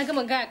riga tun na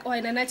gama gaya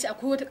kawai na ce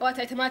akwai wata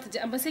kawata ita ma ta je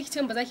amma sai ki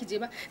ce ba za ki je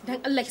ba dan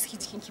Allah ki saki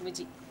jikin ki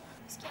muje.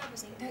 Gaskiya ba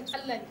zan Dan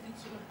Allah ne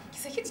kake min. Ki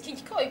saki jikin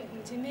ki kawai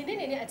muje.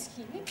 Menene ne a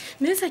ciki ne?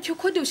 Me yasa ki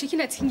ko da yaushe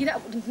kina cikin gida a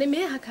kudin ne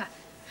me haka?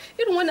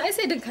 Irin wannan ai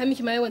sai dinka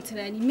miki ma yawan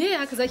tunani. Me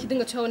haka zaki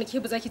dinga cewa wani ke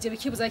ba za ki je ba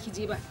ke ba za ki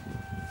je ba.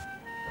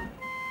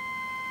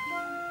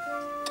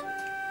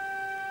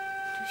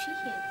 To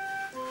shikenan.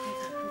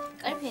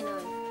 Karfe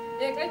nawa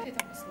ne? Karfe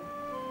 8 ne.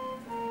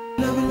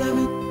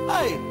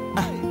 Ai,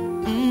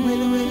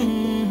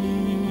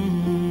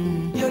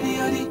 yori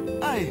yori,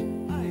 ai,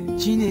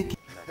 shine.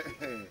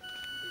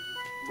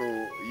 To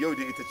yau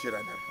dai ita ce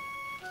ranar.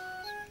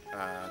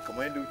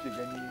 Kamar yadda kuke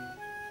gani,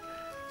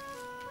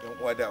 yan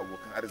uwa da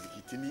abokan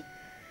arziki tuni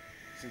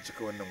sun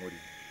cika wannan wuri.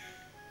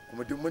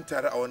 Kuma duk mun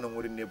taru a wannan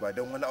wurin ne ba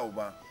don wani abu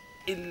ba,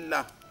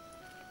 illa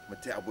mu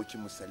taya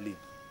abokin musallin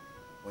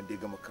wanda ya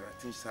gama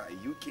karatun sa a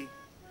UK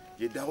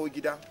ya dawo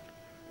gida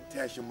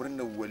taya shi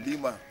murnar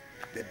walima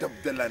da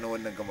dabdala na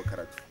wannan gama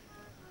karatu.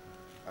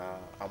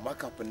 Amma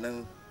kafin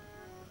nan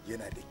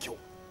yana da kyau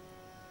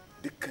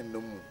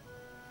dukkaninmu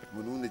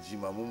mu nuna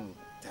jimaminmu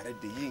tare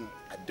da yin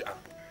addu'a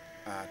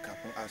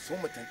kafin a so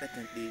mu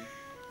tanɗe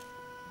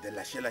da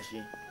lashe-lashe.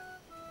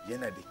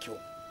 Yana da kyau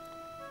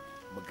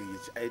mu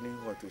gayyaci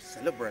ainihin wato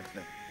celebrant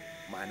nan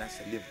ma'ana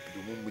Salim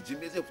domin mu ji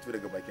me zai fito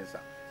daga bakinsa.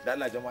 Da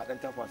Allah jama'a dan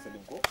tafa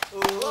Salim ko?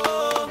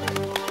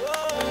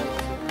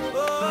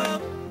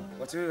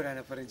 Wato yau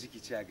ranar farin ciki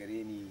ce a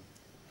gare ni,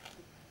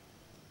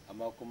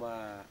 amma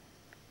kuma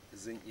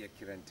zan iya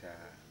kiranta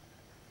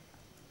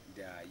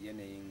da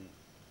yanayin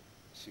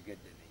shigar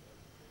da na yi.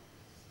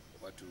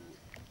 Wato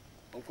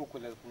in ku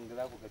kula kun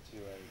za ku ga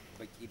cewa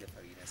baki da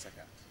fari na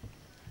saka.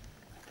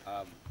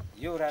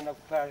 Yau ranar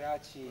fara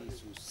ce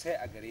sosai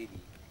a gare ni,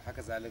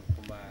 haka zalika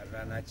kuma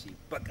rana ce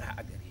baka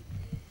a gare ni.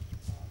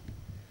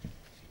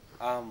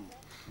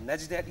 Na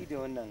ji daɗi da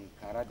wannan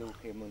kara da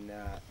kuka yi min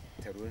na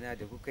tarona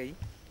da kuka yi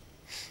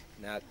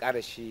na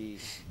ƙarashe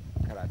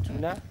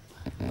karatuna,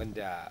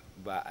 wanda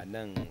ba a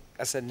nan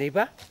ƙasar ne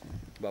ba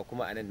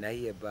kuma a nan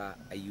nahiyar ba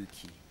a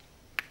UK.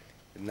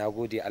 Na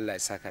gode, Allah ya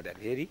saka da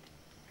alheri.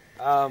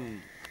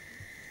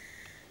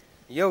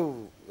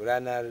 Yau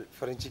ranar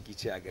farin ciki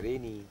ce a gare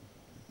ni,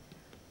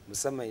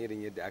 musamman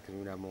irin yadda aka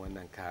nuna min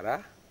wannan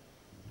kara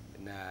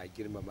na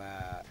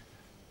girmama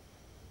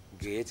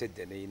gayyatar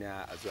da na yi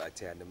na a zo a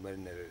taya ni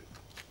murnar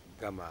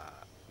gama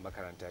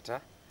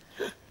makarantata.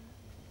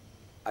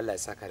 Allah ya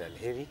saka da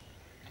alheri.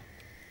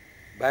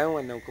 Bayan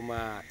wannan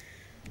kuma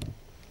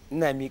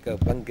ina miƙa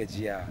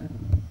bangajiya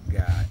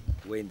ga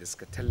wayanda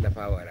suka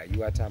tallafa wa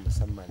rayuwata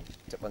musamman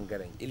ta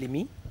ɓangaren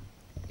ilimi.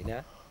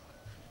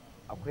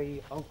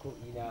 Akwai uncle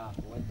ina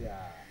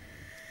wanda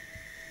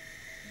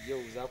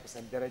yau za ku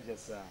san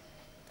darajarsa.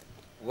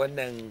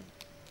 Wannan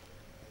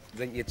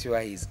zan iya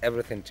cewa he is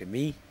everything to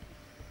me.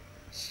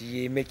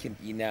 Shi ya making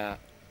ina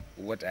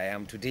what I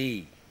am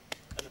today.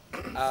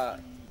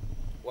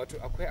 Wato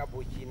akwai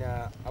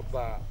abokina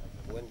Abba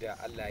wanda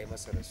Allah ya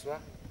masa rasuwa.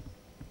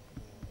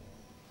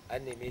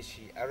 An neme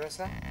shi an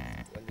rasa,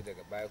 wanda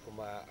daga baya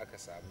kuma aka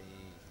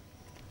sami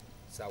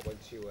sakon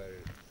cewar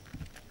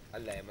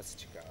Allah ya masa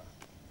cikawa.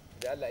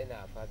 Da Allah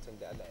ina fatan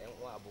da Allah yan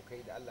uwa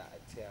abokai da Allah a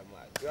taya mu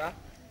addu'a,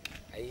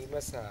 a yi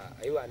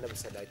wa annabi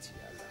salati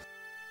Allah.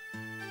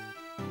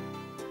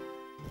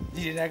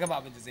 Ni na gama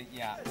abin da zan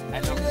iya.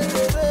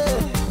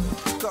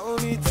 Call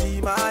me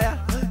Timaya,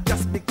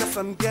 just because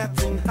I'm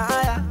getting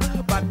higher.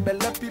 But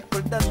belly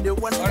people then they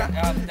wonder.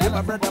 If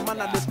my brother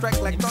man at the strike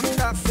like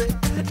thunder say,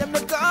 them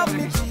they call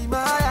me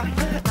Timaya.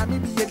 I me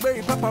be a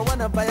very papa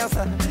wanna buy us.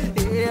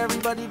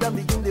 Everybody done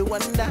begin they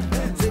wonder.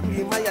 Say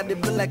me Maya they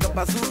feel like a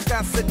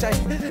bazooka. Say chai,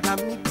 I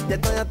me be the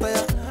toya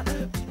toya.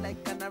 Be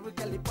like canary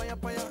kelly poya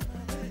poya.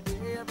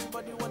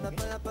 Everybody wanna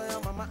toya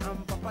toya. Mama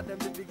and papa them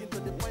they begin to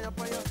the poya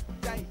poya.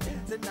 Chai,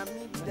 say na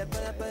me be the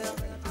toya toya.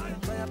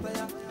 Toya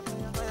toya.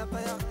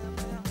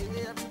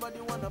 Everybody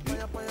wanna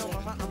paya paya,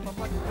 mama and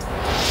papa.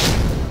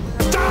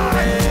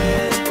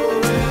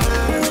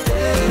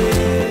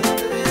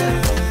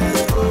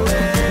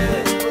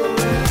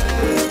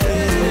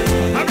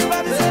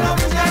 Everybody say I'm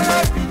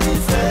happy to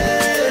say.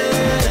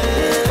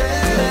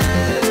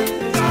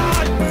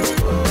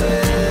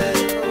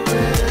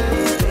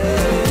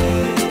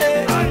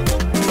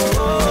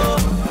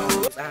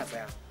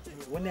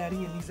 Wannan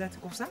yarinya ni za ta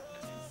kusa?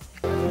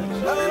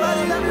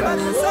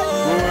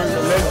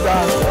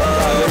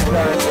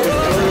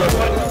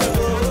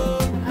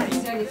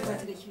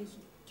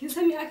 Kin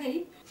san me aka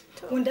yi?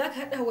 Wanda aka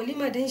haɗa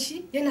walima dan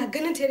shi yana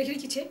ganin ta ya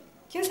rikirkice?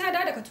 Kin sa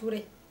da daga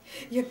turai.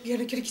 Ya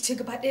rikirkice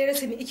gaba ɗaya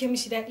rasa me ike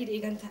mishi daɗi da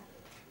iganta.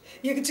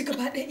 Ya ji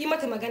gaba ɗaya yi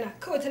mata magana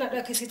kawai tana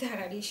ɗaga kai sai ta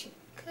harare shi.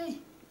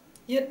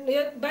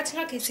 Bacin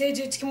haka sai ya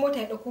je cikin mota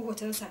ya ɗauko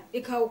hotonsa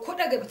ya kawo ko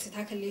daga bata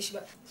ta kalle shi ba.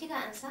 Kika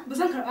ansa? Ba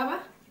zan karɓa ba?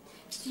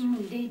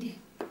 Daidai.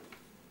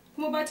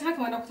 Kuma bacin haka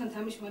ma na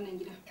kusanta mishi wannan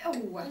gida.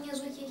 Yawwa. In ya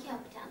zo ke kiya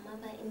fita amma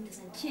ba inda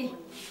zan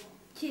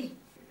Ke,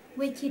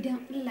 wai ke dan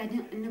Allah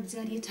dan Annabi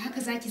Jariyatu haka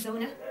zaki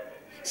zauna?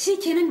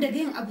 Shikenan daga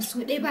yin abu so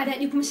ɗaya ba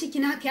daɗi kuma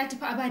shikenan haka ya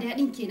tafi a ba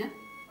daɗin kenan?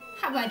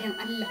 Haba dan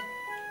Allah.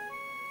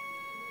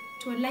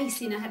 To wallahi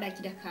sai na haɗa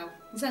ki da kawo.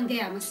 Zan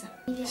gaya masa.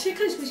 Shi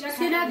kanshi shi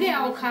sai na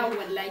gaya wa kawo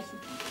wallahi.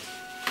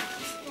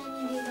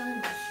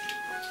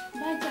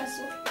 Ba ta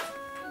so.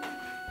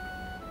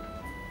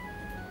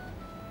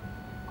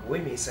 Wai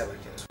me yasa ba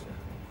ki so?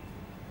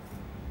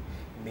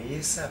 Me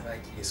yasa ba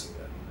ki iya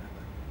sauraro na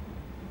ba?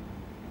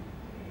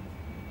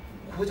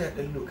 Ko da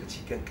ɗan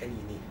lokaci kankani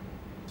ne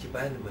ki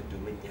bani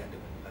domin ya da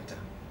bata.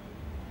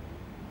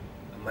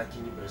 Amma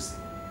kin yi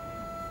barsi.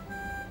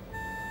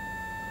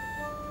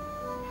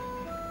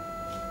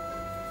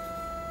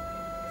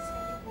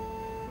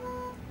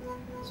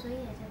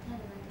 Soyayya ta ta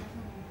riga ta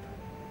fara mutuwa.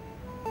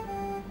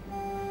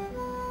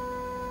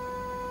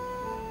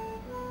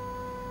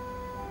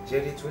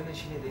 Jariyatu wannan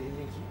shine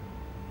dalilin ki?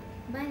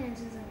 Ba na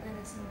jin zan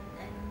ƙara son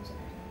ɗa namiji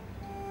a rayuwa.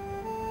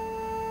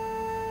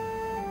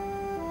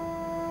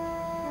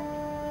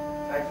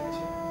 Haji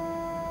ce?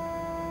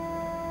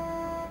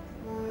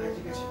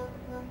 Haji ce?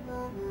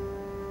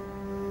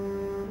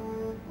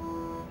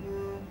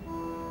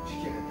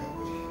 Shike nan ta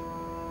gode.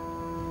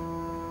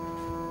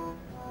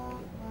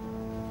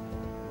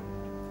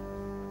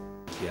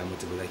 Ya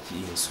mutu ba za ki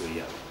iya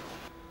soyayya ba.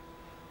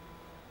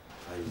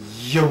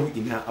 Yau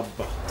ina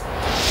Abba.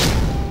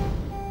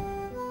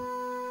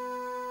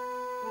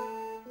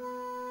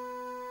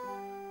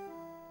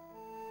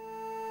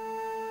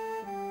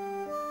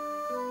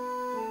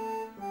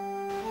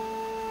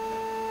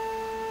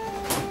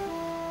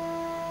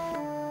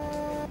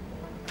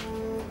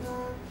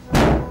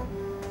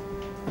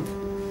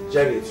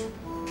 Jariyatu,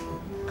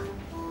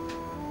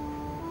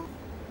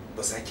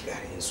 ba za ki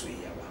ƙara yin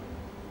soyayya ba.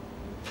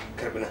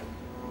 Karbi nan.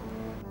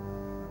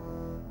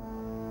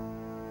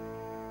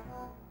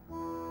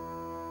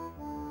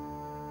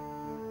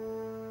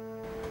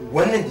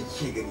 Wannan da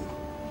kike gani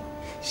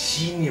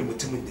shi ne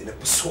mutumin da na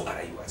fi so a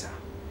rayuwata.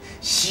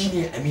 Shi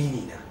ne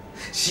amini na.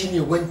 Shi ne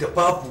wanda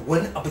babu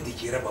wani abu da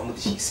ke raba mu da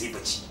shi sai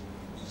bacci.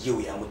 Yau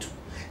ya mutu.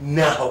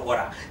 Na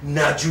haƙura,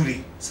 na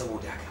jure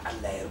saboda haka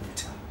Allah ya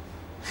rubuta.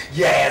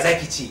 Yaya za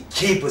ki ce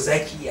ke ba za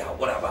ki iya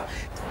haƙura ba?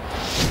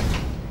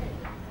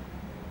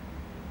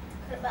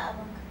 Karɓa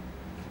abinka.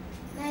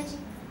 Na ji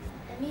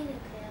aminin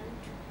ka ya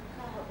mutu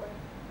ka haƙura.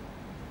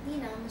 Ni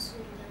na musu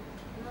ya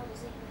mutu amma ba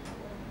zai iya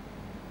haƙura.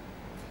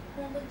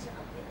 Kuma mutum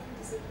akwai ɗan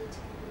da zai iya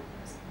cikin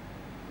gurbinsa.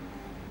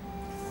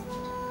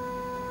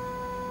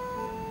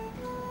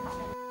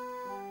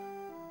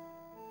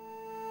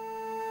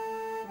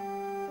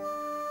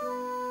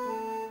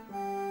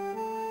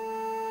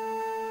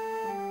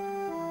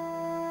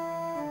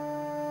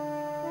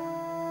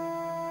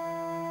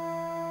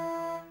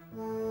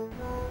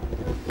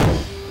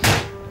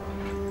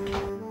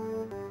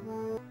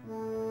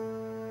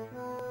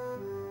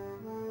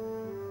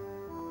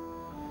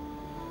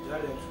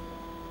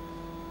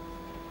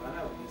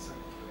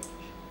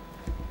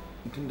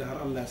 Tun da har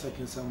Allah ya sa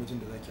kin samu jin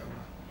da zaki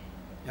aura,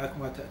 ya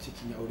kamata a ce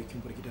kin yi aure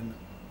kin bar gidan nan.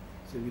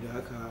 Saboda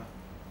haka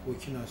ko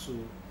kina so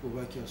ko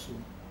ba kiya so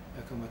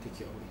ya kamata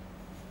ki aure.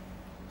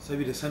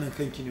 Saboda sanin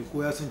kanki ne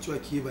ko ya san cewa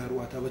ki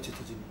bayarwa ta bace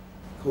ta jini.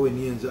 Kawai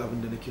ni yanzu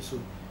abin da nake so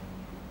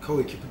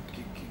kawai ki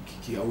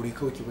aure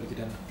kawai ki bar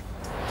gidan nan.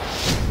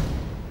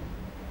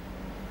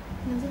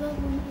 Yanzu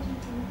babu wani irin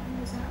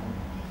taimakon da za a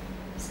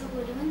yi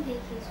saboda wanda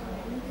yake so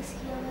ni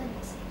gaskiya ba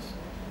na sai shi.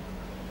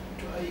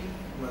 To ai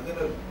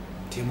maganar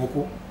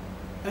taimako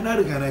ana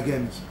riga na gaya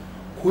miki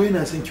ko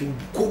yana son ki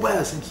ko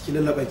baya son ki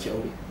lallaba ki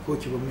aure ko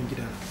ki bar min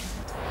gida.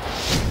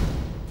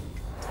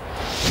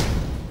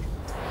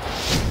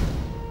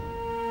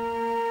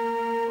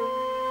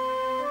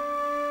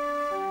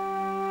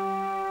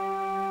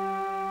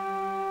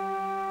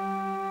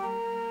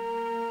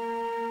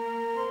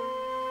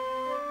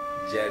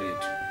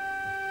 Jariyatu,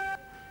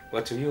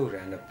 wato yau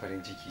ranar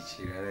farin ciki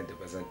ce, ranar da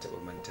ba zan taɓa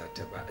manta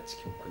ta ba a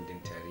cikin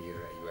kundin tarihin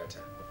rayuwata.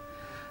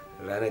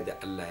 Ranar da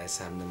Allah ya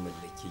sa na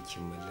mallake ki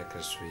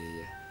mallakar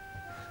soyayya,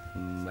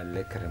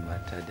 mallakar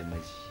mata da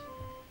maji,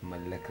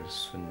 mallakar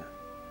sunna.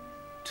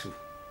 To,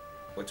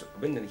 wato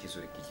abin da nake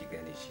so da kike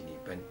gane shi ne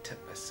ban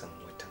taɓa son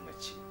wata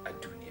mace a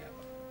duniya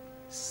ba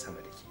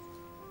sama da ke.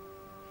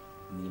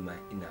 Ni ma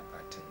ina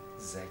fatan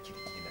za ki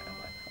riƙe na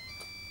amana.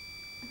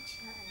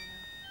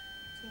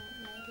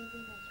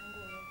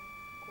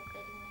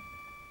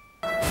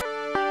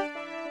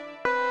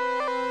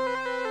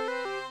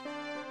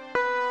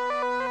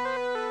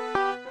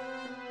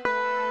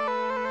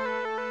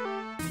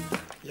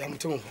 Ya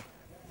mutumin fa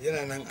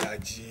yana nan a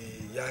aji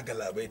ya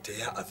galabaita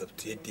ya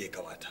azabta yadda ya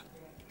kamata.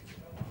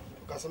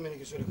 Ka san me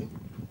nake so da kai?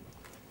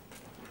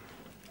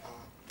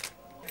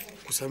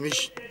 Ku same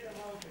shi,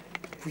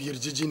 ku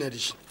yarjejena da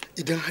shi.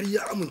 Idan har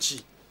ya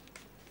amince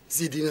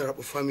zai daina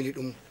rabu family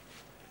ɗinmu.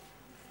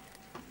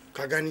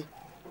 Ka gane?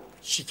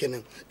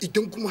 Shikenan.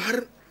 Idan kuma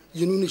har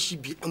ya nuna shi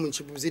bai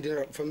amince ba zai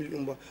daina rabu family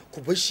ɗin ba,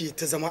 ku bar shi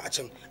ta zama a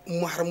can.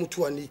 In ma har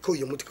mutuwa ne kawai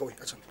ya mutu kawai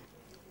a can.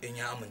 In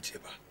ya amince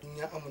ba. In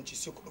ya amince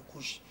sai ku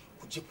ɗauko shi,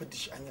 ku jefar da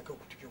shi an ya kai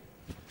ku tafi.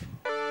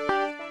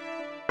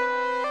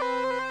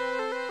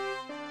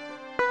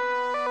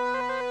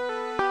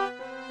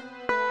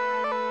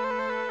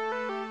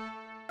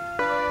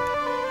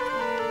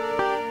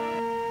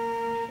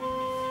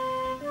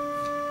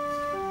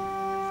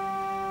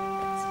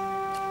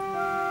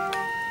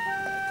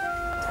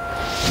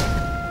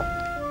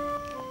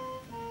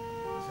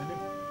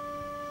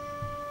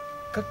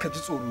 Kakka ji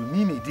tsoro,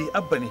 ni ne dai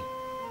Abba ne.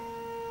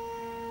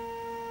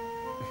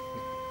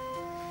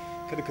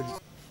 Kada ka ji.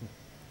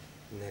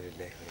 Inna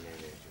lillahi wa inna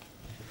ilaihi raji'un.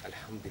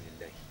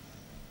 Alhamdulillah.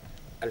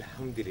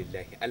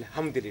 Alhamdulillah.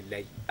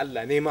 Alhamdulillah.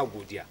 Allah ne ma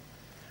godiya.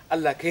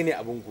 Allah kai ne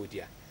abin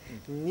godiya.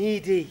 Ni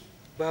dai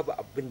babu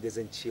abin da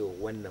zan ce wa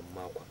wannan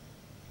makon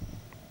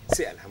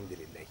sai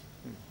alhamdulillah.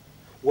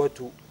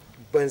 Wato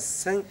ban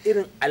san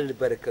irin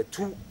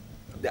albarkatu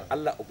da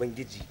Allah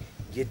Ubangiji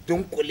ya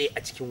dunkule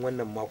a cikin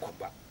wannan makon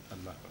ba.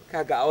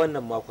 Kaga a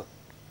wannan makon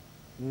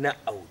na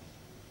aure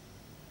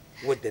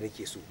wadda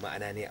nake so,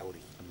 ma'ana ne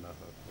aure.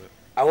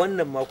 A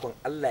wannan makon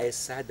Allah ya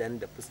sada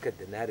da fuskar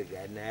da na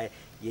riga na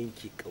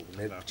yanke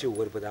kaunar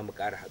cewar ba za mu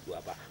ƙara haduwa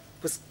ba.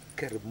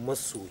 Fuskar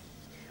masoyi,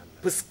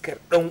 fuskar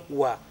ɗan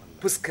uwa,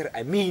 fuskar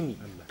amini,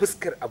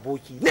 fuskar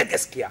aboki na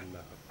gaskiya.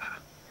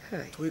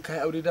 To kai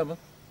aure dama?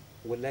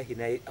 Wallahi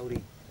na yi aure.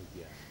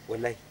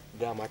 Wallahi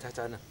ga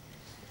matata nan.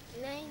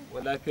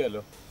 Wallahi fiye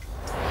lau.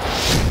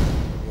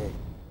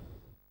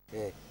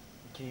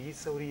 Ki yi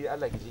sauri da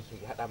Allah ki je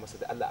ki hada masa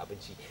da Allah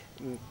abinci,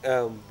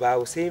 ba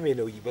sai mai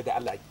nauyi ba da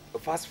Allah,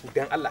 fast food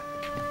dan Allah,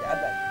 da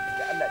Allah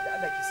da Allah da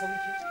Allah ki sauri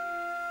ki.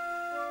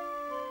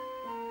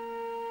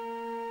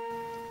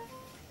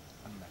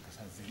 Allah ka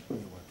sa zai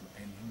iya wato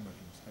ainihin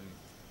wato misali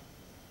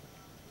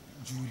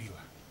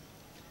jurewa.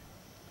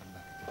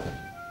 Allah ka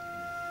tafi.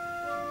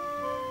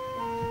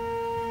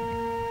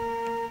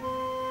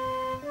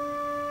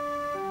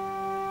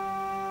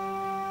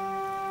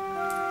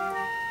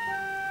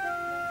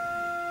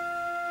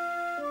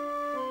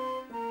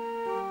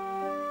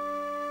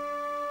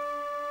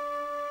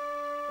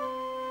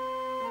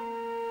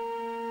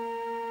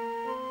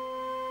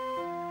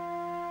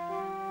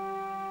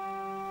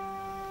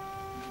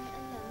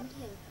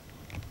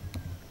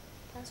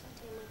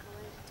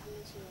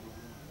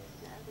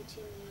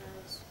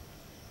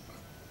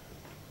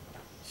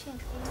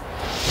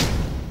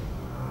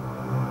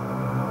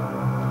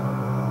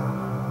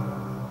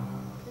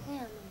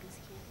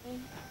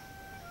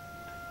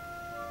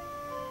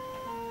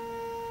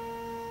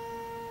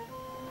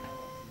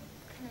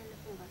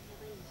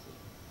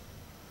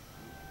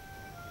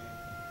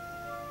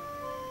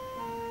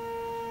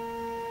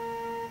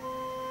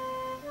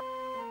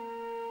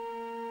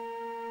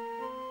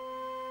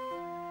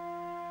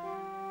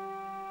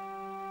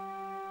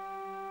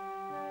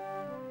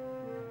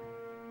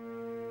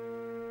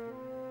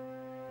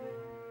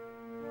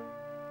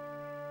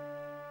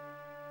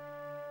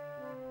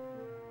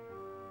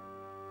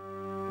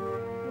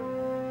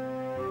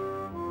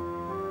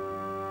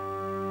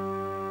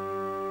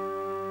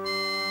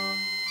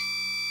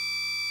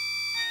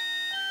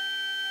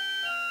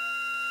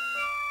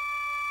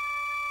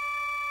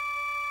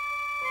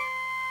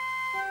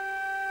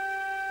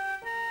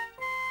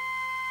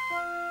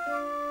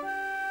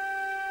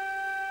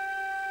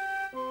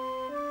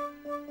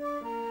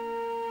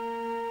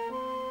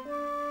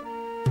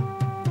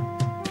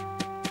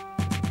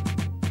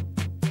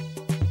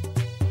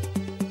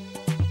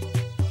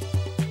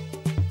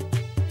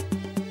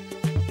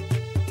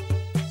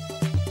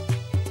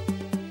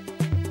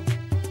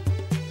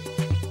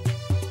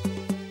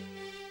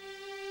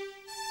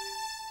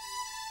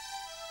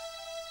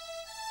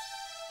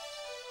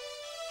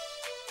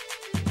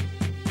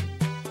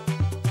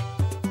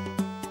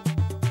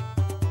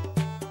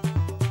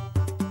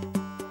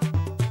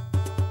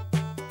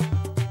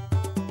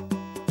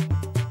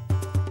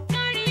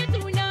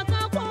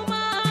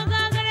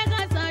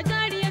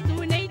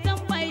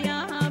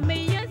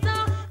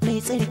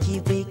 tsarki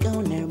bai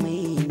kaunar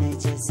mai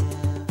najasa.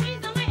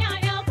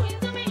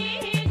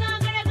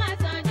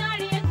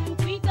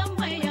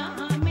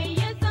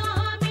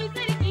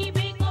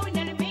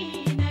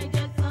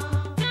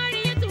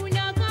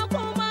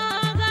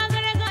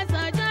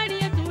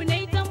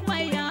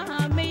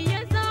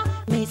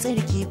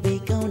 Sarki bai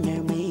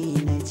kaunar mai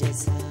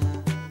najasa.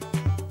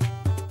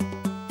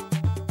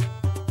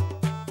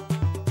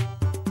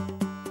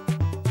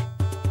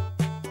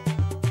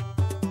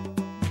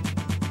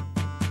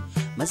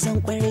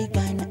 Mazan kwarai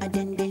gani a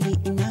dandali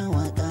ina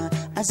waka,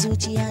 a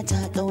zuciya ta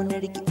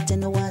kaunar ki ita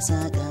na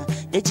wasa ka,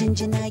 da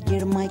jinjina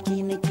girma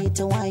ki nake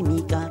ta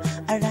wamika,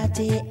 a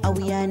rataye a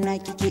wuya na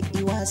kike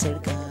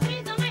iwasar ka.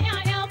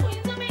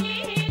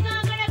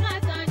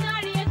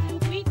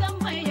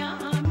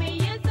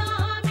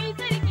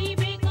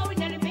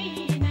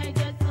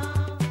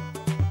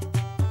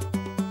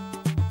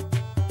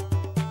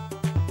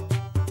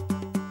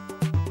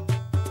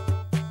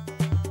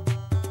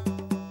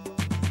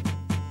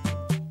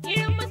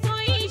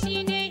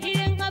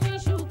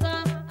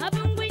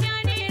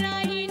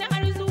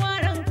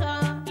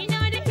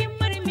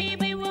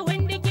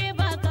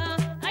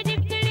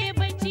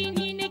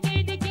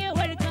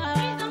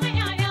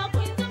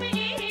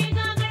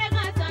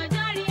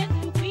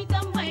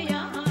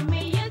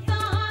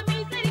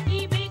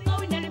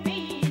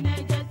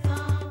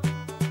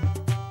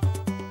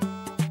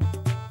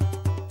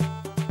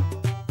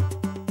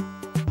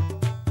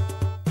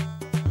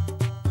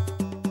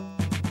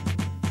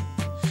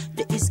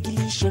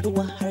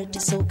 Shirwa har ta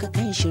sauka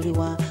kan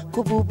shirwa,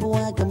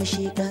 kububuwa ga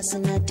mashiga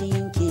suna ta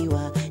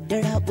yankewa, da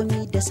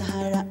raƙumi da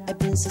sahara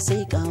abinsu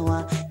sai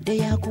kawa, da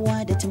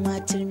yakuwa da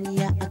tumatir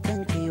miya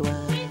akan kaiwa.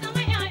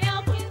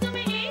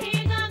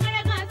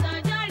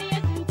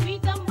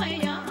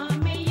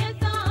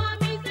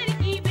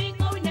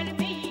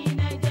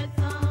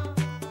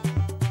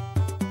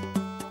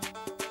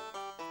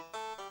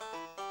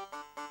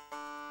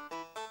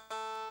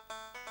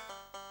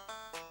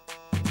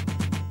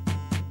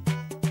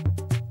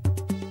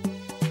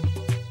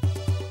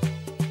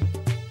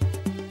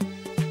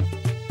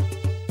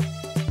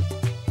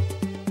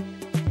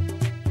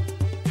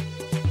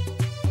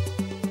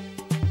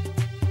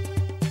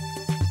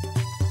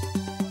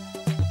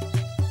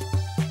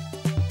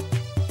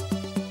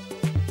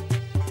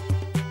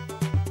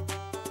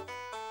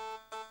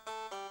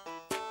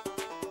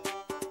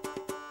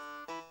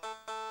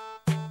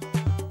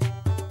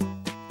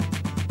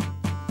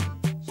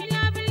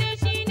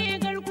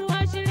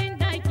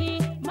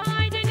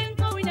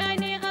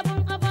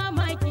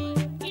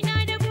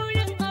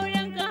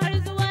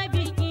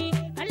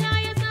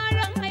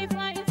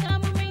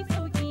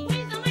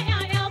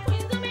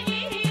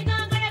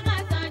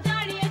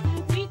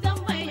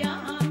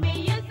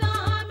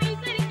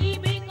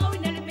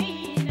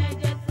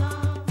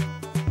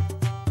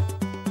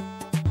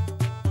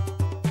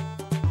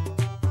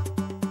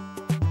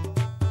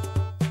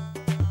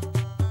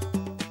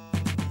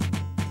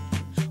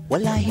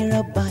 Wallahi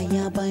rabba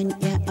ya bani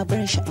ya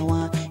abar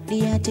sha'awa,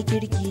 diya ta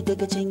kirki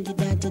daga can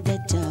gida ta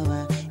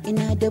dattawa,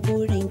 ina da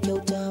burin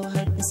kyautawa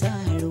har isa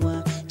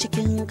harwa,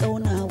 cikin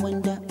kauna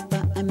wanda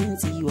ba amin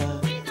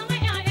tsiwa.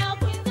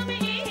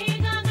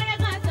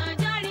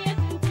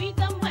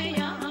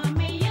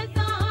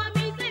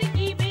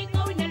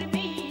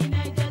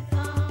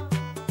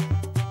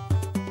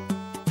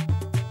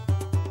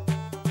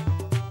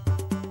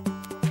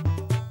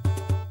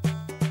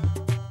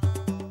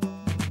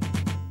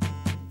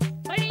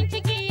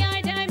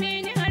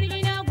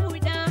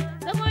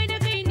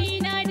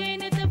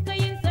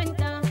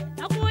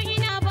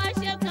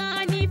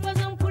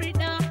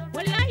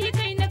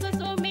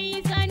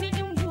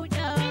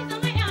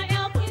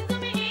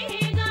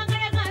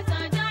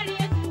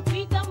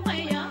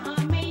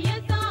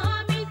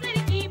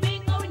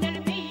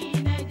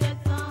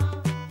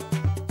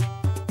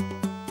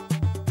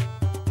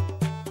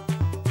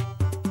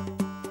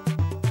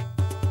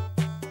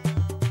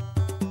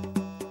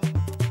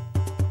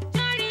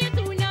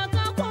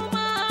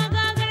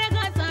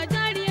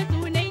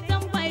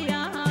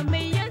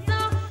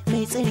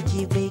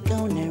 Sarki bai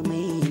kaunar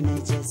mai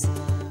najasa.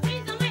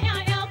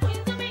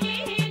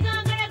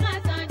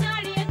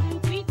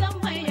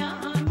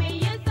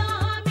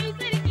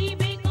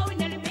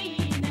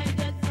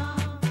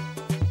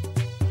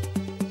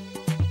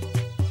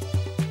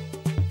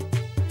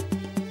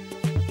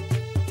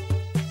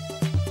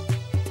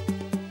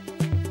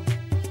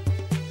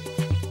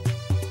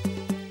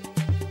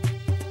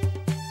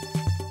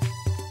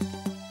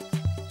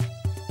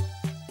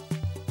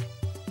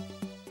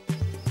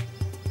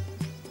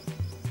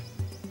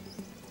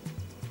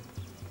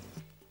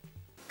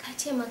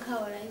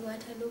 taimakawa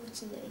rayuwata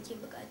lokacin da nake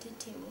buƙatar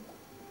taimako.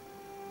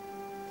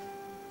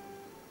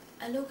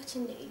 A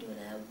lokacin da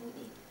idona ya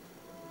buɗe,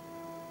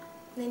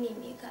 na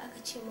neme ka aka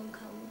ce min ka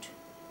mutu.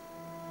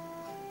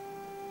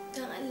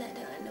 Don Allah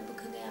don Annabi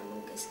ka gaya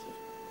min gaskiya.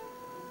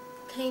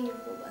 Kai ne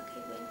ko ba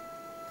kai bane?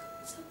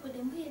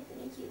 Saboda mu yadda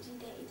nake ji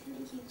da ita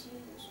nake ji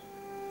yanzu.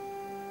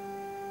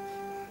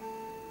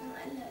 Don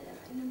Allah don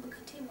Annabi ka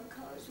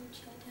taimakawa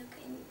zuciyata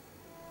kai ne.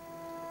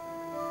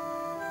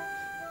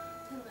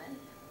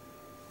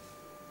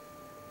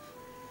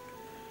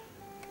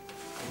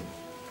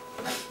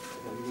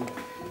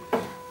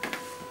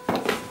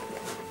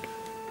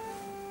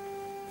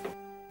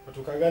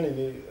 gane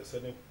ne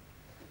sanin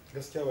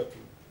gaskiya wato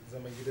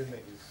zaman gidan nan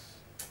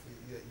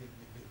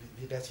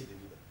bai dace da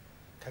ni ba.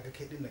 Kaga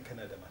kai din nan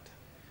kana da mata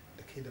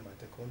da kai da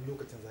mata ka wani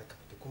lokacin za ka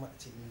fita kuma a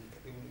ce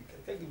ni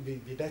kaɗai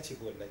bai dace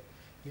ba wallahi.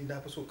 Ni na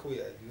fi so kawai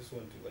a yi su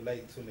wanda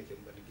wallahi so nake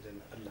in bari gidan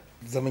nan Allah.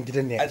 Zaman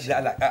gidan ne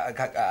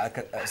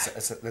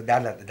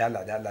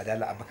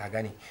dala Abba ka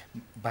gane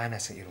ba na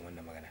son irin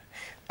wannan magana.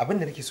 Abin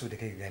da nake so da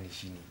kai gane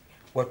shine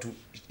wato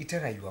ita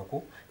rayuwa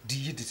ko duk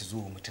yadda ta zo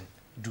wa mutum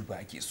duba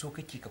ake so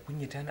kake ka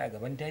kunyata ni a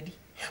gaban dadi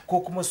ko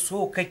kuma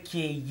so kake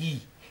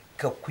yi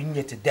ka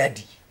kunyata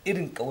dadi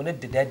irin kaunar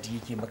da dadi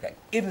yake maka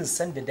irin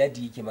san da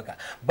dadi yake maka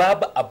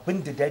babu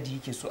abin da dadi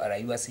yake so a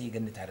rayuwa sai ya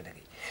ganni tare da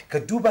kai ka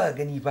duba ka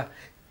gani ba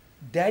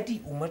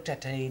dadi umarta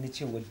ta yi na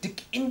cewa duk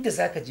inda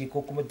zaka je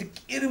ko kuma duk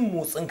irin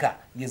motsinka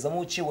ya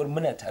zamo cewar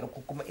muna tare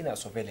ko kuma ina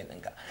surveillance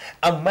ɗinka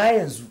amma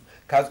yanzu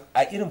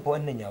a irin fa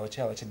wannan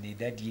yawace-yawacen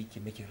da dadi yake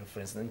maki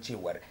reference nan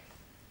cewar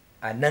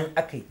a nan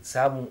aka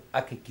samu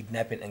aka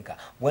kidnapping ɗinka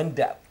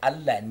wanda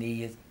Allah ne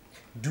ya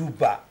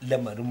duba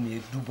lamarinmu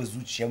ya duba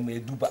zuciyarmu ya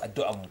duba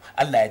addu'armu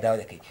Allah ya dawo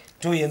da kai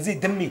to yanzu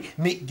dan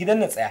me gidan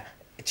na tsaya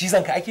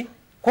cizon ka ake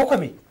ko kuma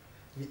me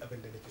ni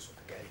abin da nake so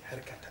ka gane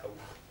harka ta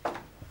aure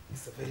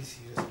it's a very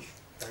serious issue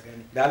ka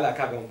gane da Allah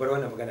ka ga bar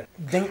wannan magana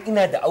dan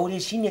ina da aure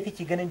shine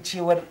kake ganin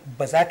cewar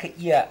ba za ka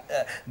iya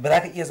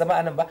zama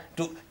anan ba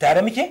to tare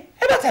muke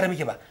ba tare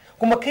muke ba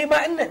kuma kai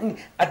ma ina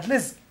at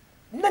least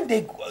nan da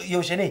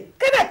yaushe ne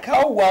kana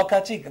kawowa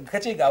ka ce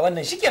ga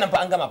wannan shikenan fa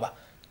an gama ba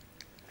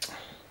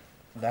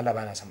da Allah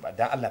bana san ba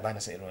dan Allah bana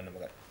san irin wannan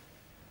magana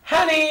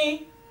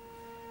honey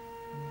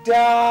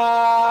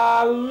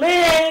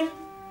darling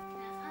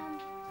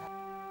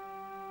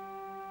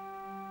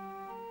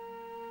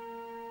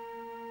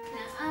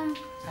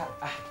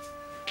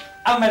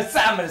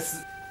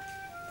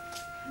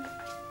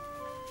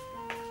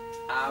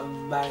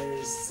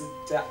amarsu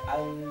ta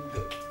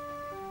ango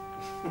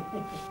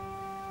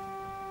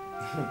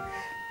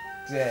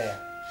Jaya.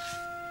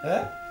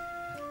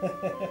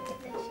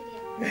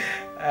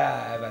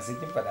 Ba sai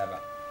kin faɗa ba.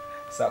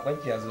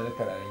 Saƙonki ya zo da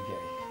kararen ki.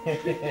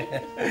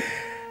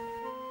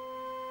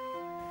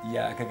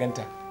 Ya ka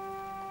ganta?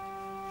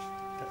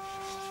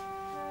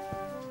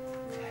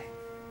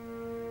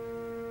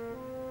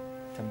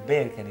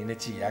 Tambayar ka ne na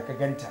ce ya ka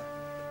ganta?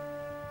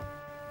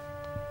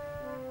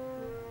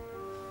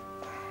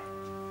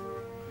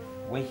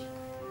 Wai,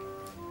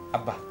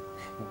 Abba,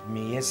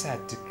 me yasa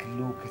duk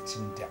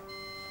lokacin da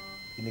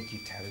nake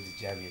tare da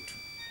Jariyatu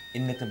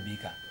in na tambaye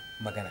ka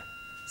magana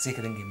sai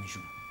ka dinga min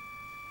shiru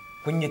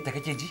kunyar ta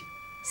kake ji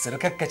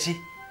sarkakka ce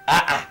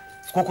a'a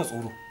ko ku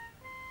tsoro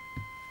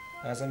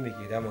na san me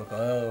ke damun ka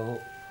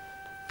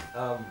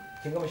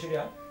kin gama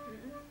shirya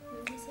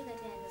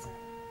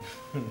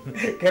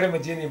kar mu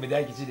je ne mu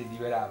daki ci da ni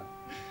wani abu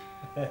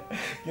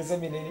kin san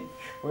menene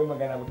wai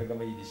magana muka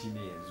gama yi da shi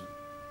ne yanzu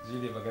shi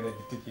ne magana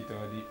da take ta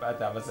wani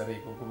bata masa rai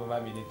ko kuma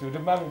mami ne to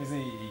duk mami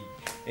zai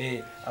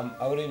yi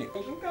aure ne ko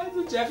kun ka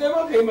zuciya kai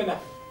ma kai mana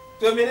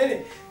to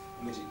menene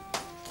mu je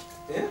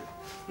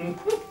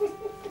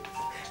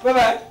bye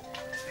bye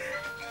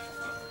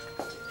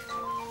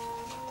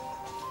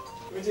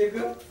mu je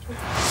ko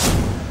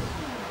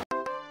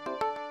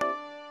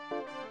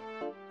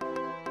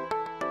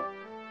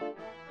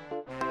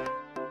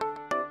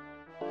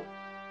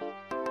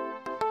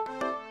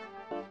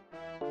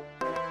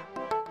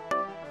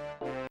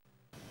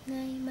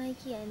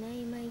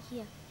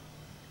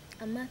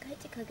amma ka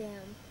ƙi ka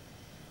gaya mu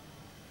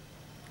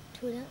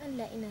to don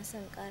Allah ina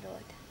son ƙara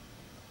wata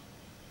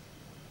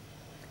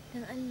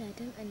don Allah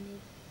don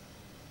annabi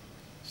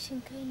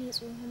shin kai ne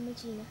tsohon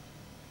mijina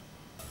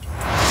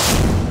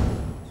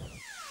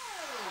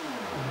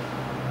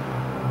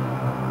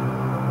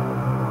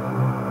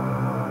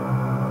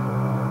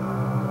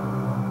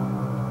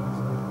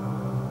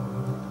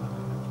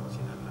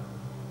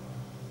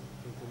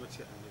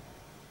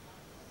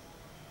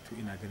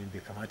ina ganin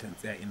bai kamata in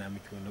tsaya ina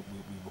miki wani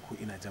ɓuɓɓu ba ko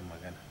ina jan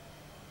magana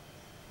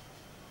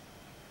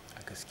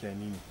a gaskiya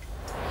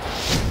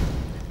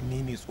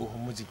ni ne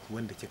tsohon mijinki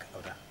wanda kika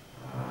aura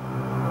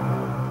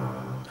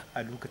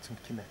a lokacin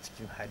kina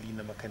cikin hali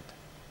na makanta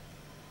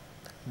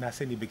na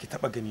sani baki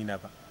taba gani na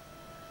ba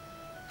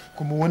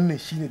kuma wannan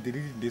shine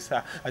dalilin da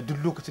yasa a duk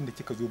lokacin da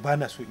kika zo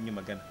bana so in yi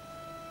magana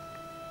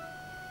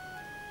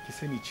ki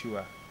sani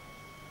cewa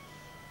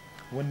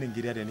wannan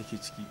gida da nake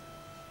ciki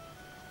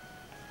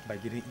ba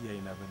gidan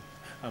iyayena bane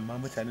amma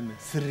mutanen nan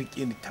sun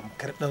rike ni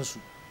tamkar ɗansu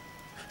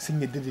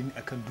sun yarda da ni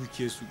akan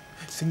dukiyarsu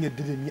sun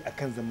yarda da ni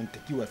akan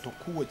zamantakewa ta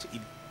kowace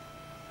iri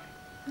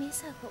me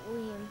yasa ka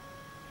ɓoye mu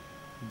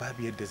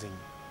babu yadda zan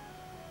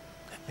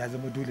yi ya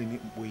zama dole ne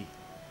in ɓoye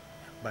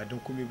ba don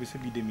komai ba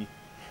saboda me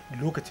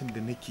lokacin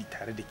da nake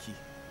tare da ke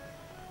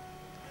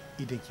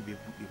idan ki bai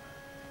buɗe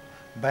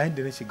ba bayan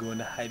da na shiga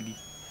wani hali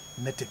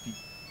na tafi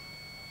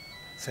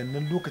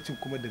sannan lokacin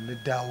kuma da na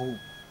dawo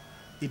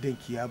idan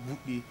ki ya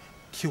buɗe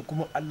ke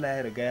kuma Allah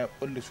ya riga ya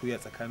ƙulla soya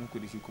tsakaninku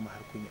da shi kuma har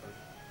kun yi aure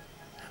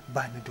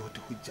ba ni da wata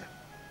hujja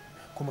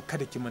kuma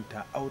kada ki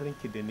manta auren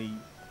ki da na yi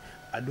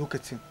a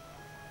lokacin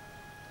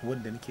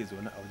wanda nake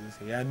zaune a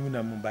wajensa ya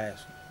nuna min baya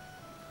so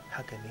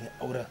haka ne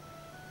auren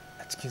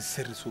a cikin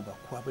sirri, so ba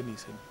kowa bane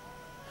sani.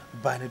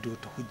 Ba ni da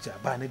wata hujja,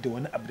 ba ni da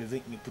wani abu da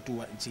zan iya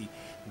fitowa in ce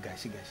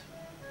gashi gashi.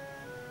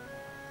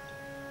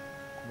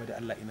 Kuma da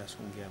Allah ina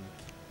son gaya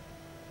miki,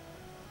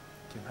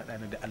 kin haɗa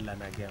ni da Allah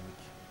na gaya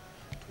miki,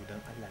 to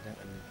dan Allah dan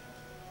annabi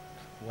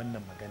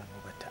wannan magana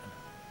ba ta ana.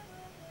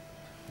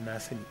 Na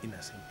sani ina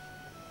sani,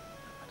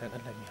 dan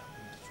Allah ne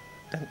haƙuri da su,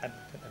 dan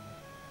Allah dan Allah.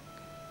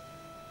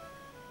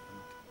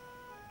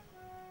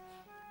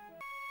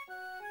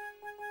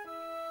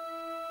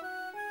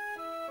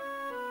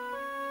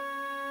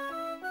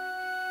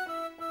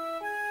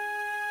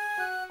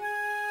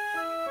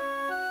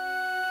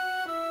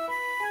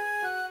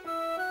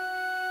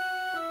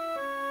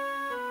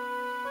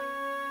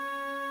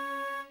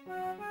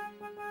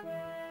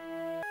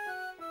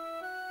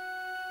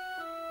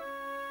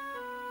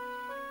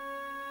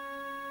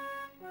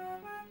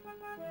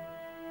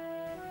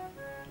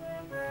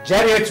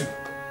 Jariyatu!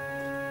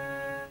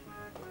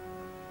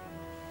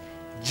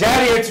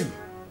 Jariyatu!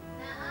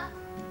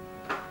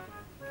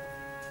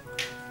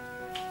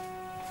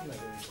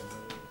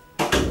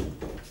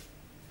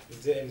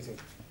 Is there anything?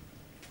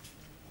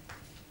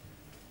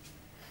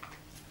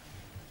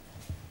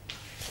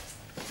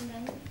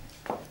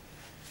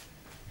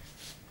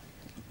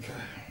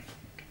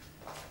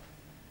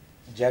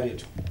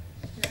 Jariyatu.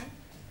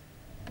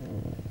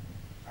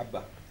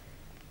 Abba.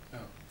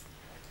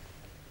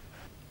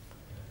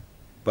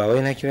 Ba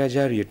wai na kira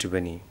Jariyatu ba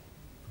ne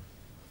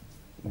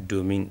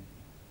domin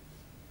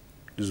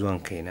zuwan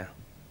kaina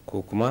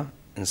ko kuma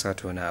in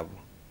sata wani abu.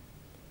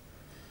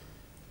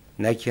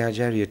 Na kira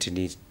Jariyatu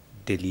ne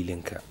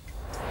dalilinka.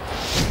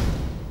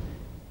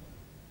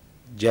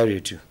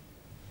 Jariyatu,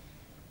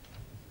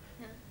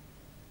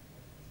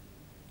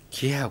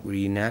 ke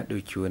haƙuri na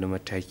ɗauki wani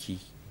mataki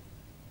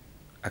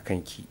a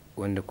kanki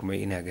wanda kuma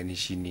ina gani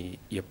shine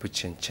ya fi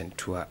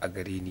cancantuwa a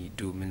gare ni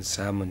domin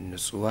samun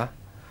nutsuwa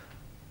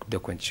da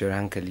kwanciyar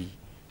hankali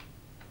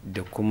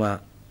da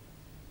kuma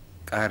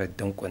ƙara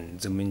danƙon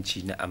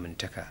zumunci na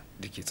amintaka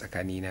da ke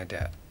tsakanina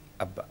da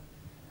Abba.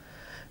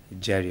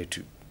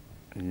 Jariyatu,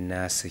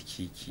 na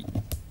saki ki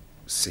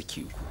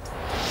saki uku.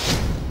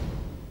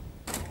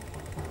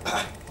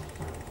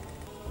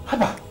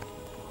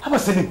 Haba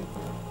Salim,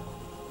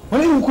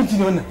 wani irin hukunci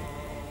ne wannan?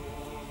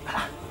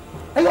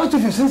 Ai wato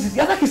fi senses,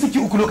 ya zaka saki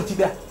uku lokaci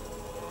daya?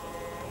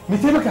 Me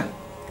taimaka?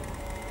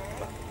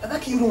 Ya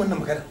zaka yi irin wannan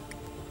magana?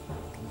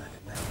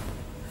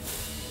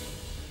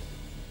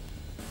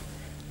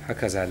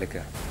 Haka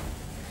zalika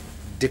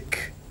duk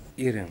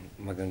irin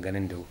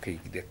maganganun da kuka yi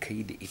da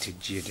kai da ita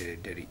jiya da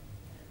daddare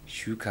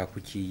shuka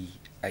kuke yi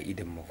a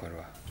idan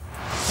makwarwa.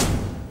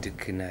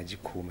 Duk na ji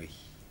komai.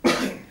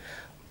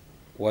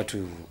 Wato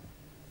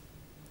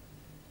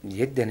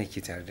yadda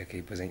nake tare da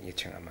kai ba zan iya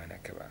cin amana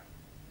ka ba,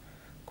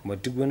 kuma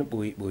duk wani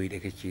ɓoye-ɓoye da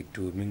kake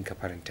domin ka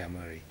faranta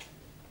min rai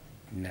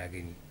na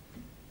gani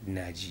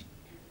na ji,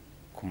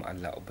 kuma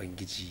Allah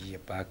Ubangiji ya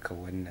baka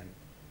wannan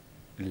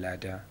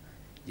lada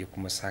ya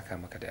kuma saka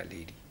maka da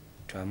alheri.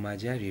 To amma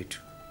Jariyatu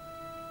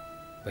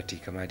ba ta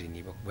kama da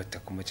ni ba ta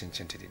kuma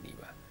cancanta da ni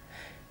ba.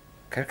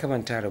 Kar ka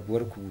manta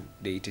rabuwarku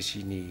da ita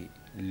shine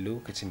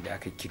lokacin da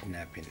aka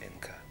kidnapping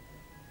ɗinka,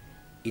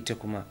 ita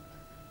kuma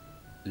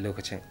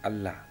lokacin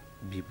Allah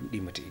bai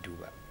buɗe mata ido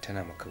ba,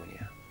 tana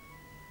makauniya.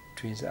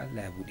 To yanzu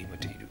Allah ya buɗe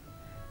mata ido,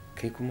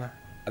 kai kuma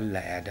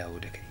Allah ya dawo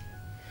da kai.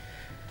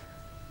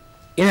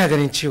 Ina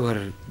ganin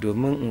cewar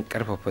domin in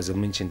ƙarfafa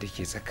zumuncin da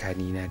ke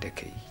tsakanina da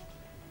kai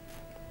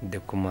da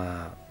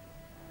kuma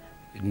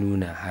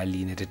nuna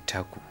hali na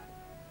dattaku,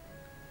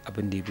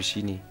 abin da ya fi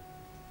shine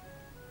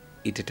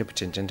ita tafi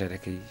cancanta da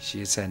kai, shi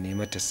yasa ne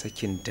mata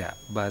sakin da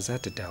ba za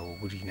ta dawo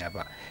gurina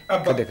ba.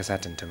 Kada ka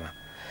satanta ma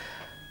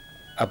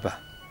Abba,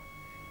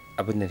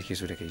 abin da nake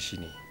so da kai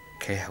shine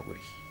kai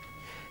haƙuri.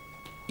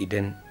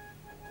 Idan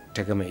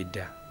ta gama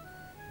idda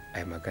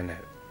ai magana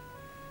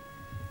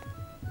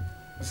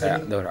sai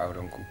daura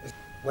auren ku.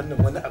 Wannan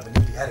wani abu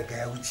ne da ya riga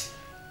ya wuce,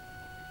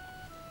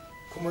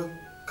 kuma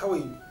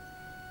kawai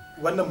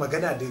wannan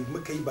magana da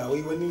muka yi ba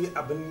wai wani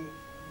abin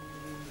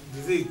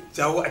da zai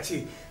jawo a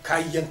ce ka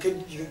yanke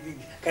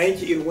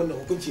irin wannan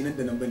hukunci nan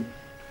da nan bane.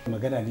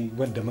 Magana ne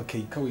wanda muka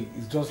yi kawai,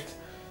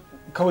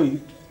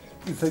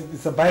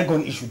 it's a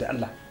bygone issue da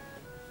Allah.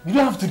 You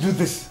don't have to do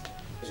this.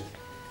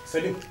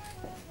 Salim,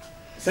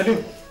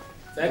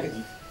 sai ka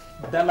ji.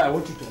 Dala, I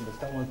want you to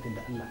understand one thing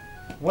da Allah.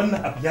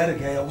 Wannan abu ya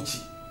riga ya wuce.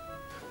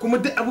 Kuma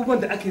duk abubuwan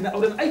da aka yi na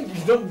auren ai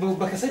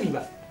baka sani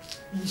ba.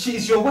 She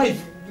is your wife.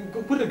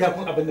 Kun riga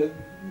kun abin nan.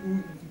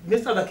 Me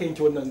yasa za ka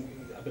yanke wannan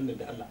abin nan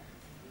da Allah?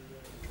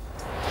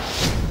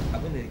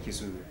 Abin da nake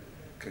so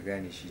ka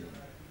gane shi ne,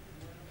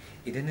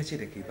 idan na ce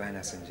da kai ba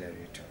na son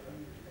Jariyatu,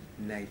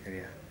 na yi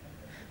karya.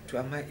 To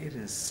amma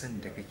irin son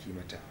da kake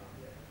mata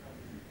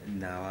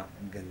nawa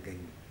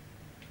gangani.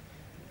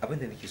 Abin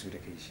da nake so da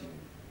kai shi ne,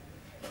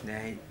 na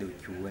yi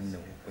ɗauki wannan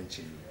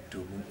hukuncin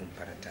domin in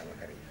faranta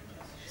maka rai,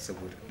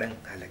 saboda ɗan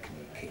halak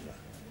ne kai ma.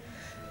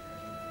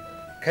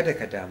 Kada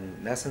ka damu,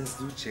 na san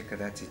zuciyarka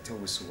za ta yi ta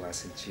wasu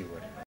wasan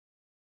cewar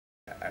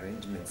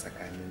arrangement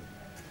tsakanin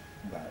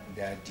ba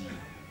dadi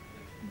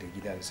da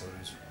gida da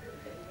sauransu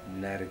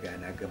na riga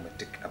na gama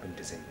duk abin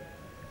da zan yi.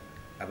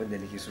 Abin da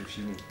nake so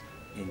shine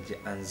in ji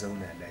an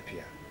zauna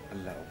lafiya,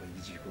 Allah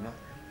ubangiji kuma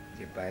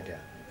ya bada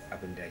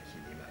abin da ake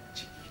nema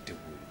ciki da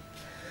gobe.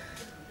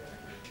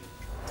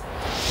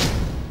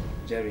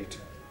 Jariyatu,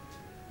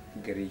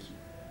 gare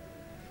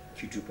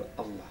ki duba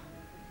Allah,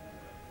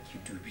 ki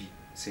dubi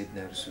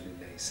sayyidina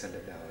Rasulullahi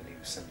sallallahu alaihi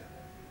wasallam,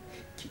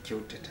 ki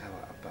kyautata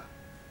wa Abba.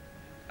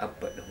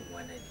 Abba ɗan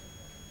uwana ne,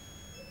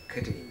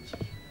 kada in ji,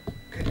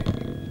 kada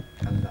in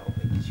Allah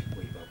ubangiji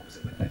ko ya ba ku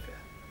zaman lafiya,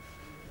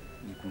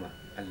 ni kuma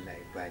Allah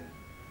ya bani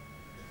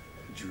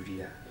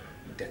juriya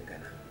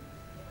dangana.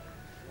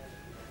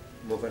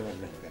 Mu bar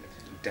wannan magana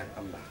dan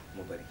Allah,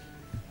 mu bari,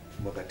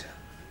 mu bata.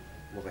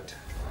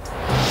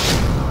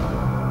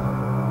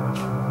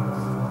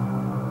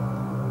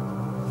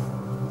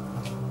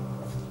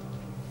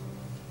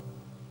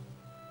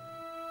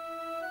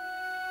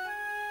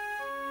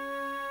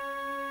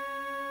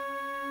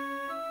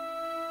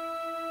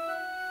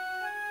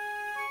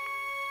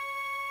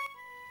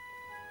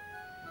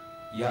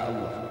 Ya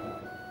Allah,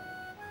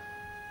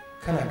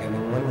 kana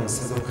ganin wannan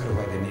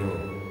sadaukarwa da newa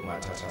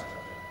matata.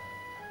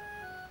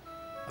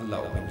 Allah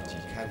Ubangiji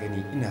ka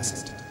gani ina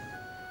santa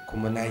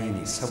kuma na yi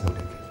ne saboda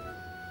kai.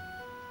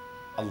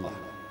 Allah,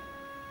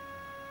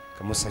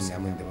 ka musanya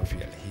min da mafi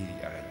alheri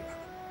a rayuwa.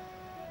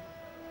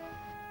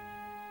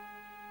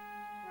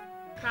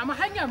 Kama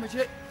hanya mu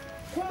je,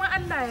 kuma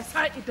Allah ya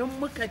sa idan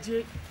muka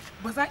je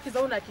ba za ki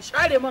zauna ki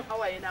share min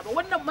hawaye na ba.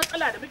 Wannan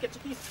matsala da muke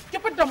ciki ki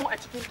fidda mu a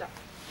cikinta.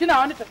 Kina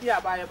wani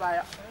tafiya baya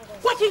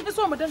ko kin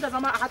iso mu dinga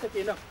zama a haka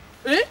kenan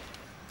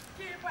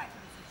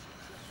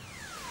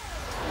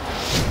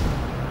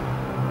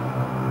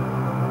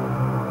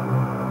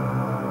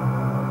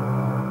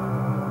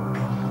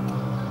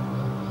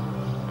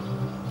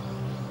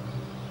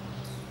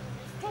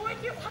to wai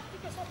ki haka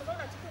kike so mu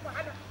zauna cikin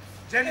wahala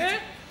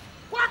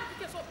ko haka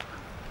kike so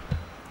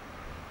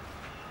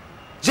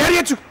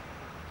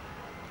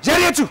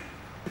Jariyatu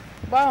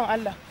bawan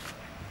Allah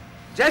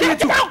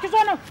Jariyatu ki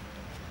zo nan.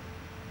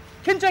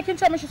 Kin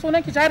ce mishi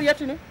sunan ki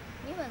Jariyatu ne?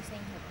 Ni ban san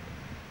ki.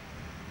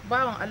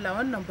 Bawan Allah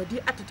wannan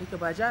Badi'atu take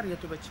ba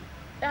Jariyatu bace.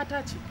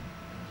 ƴata ce.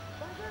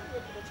 Ba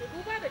Jariyatu bace,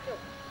 duba da kyau.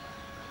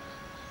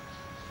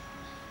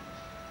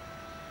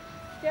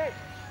 Ke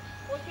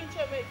ko kin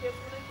ce mai ke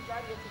sunan ki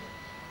Jariyatu ne?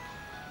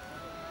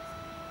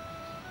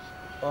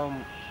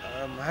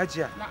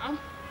 Hajiya. Na'am.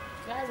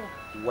 Yaro.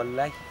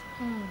 Wallahi.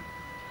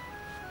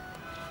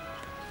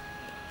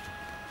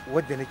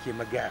 Wadda nake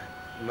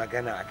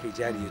magana akai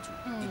Jariyatu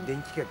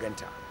idan kika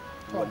ganta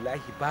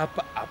wallahi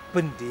babu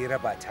abin da ya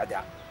raba ta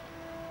da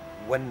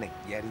wannan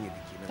yarinya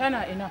da ke nan.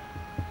 Tana ina?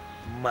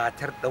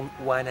 Matar dan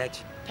uwana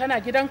ce. Tana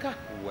gidanka?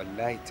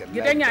 Wallahi tallahi.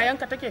 Gidan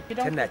yayanka take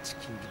gidan? Tana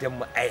cikin gidan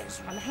mu a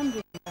yanzu.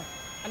 Alhamdulillah.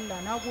 Allah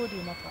na gode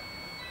maka.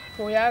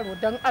 To yaro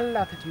dan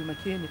Allah ka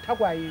taimake ni,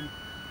 tagwaye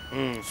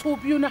ni. Su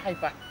biyu na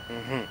haifa.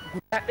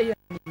 Guda ɗaya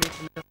ne mai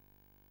sunan.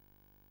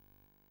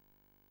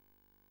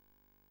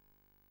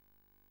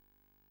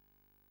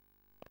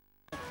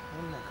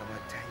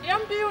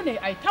 Yan biyu ne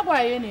ai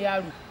tagwaye ne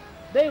yaro.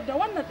 Da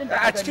wannan din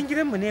da a cikin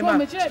gidanmu ne ma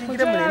cikin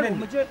gidanmu ne nan.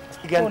 Mu je.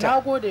 To na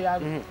gode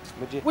yaro.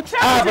 Mu je. Wuce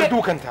a bar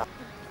dukanta.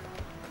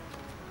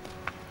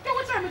 Ki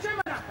wuce mu je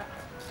mana.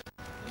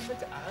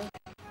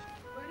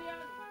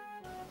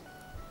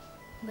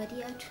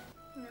 Bariyatu.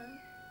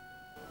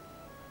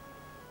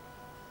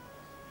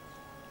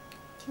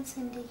 Kin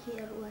san da ke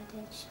yar uwata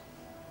ce.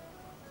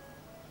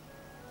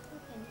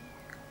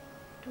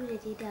 Dole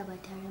dai da ba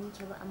tare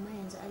muke ba amma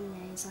yanzu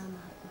Allah ya zama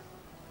haɗu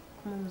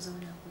kuma mu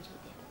zauna guri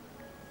ɗaya.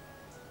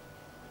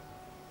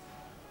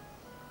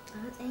 A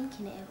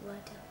matsayinki na 'yar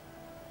uwata,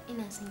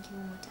 ina son ki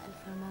min wata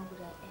alfarma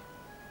guda ɗaya.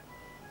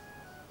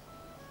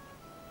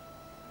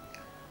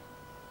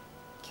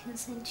 Kin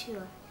san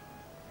cewa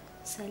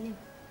Salim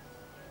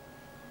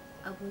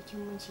abokin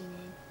mijina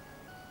ne.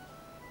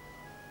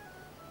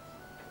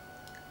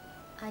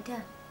 A da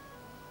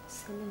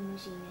Salim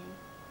mijina ne.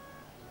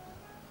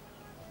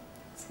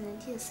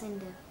 Sanadiyar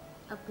sanda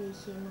Abba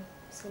yake min,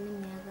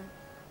 Salim ya ga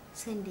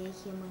sanda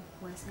yake min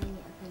wasa ne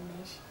akan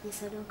nashi, ya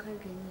sadaukar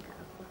da ni ga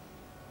Abba.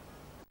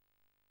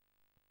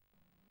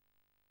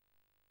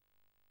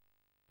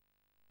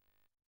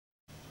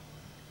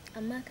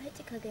 Amma ka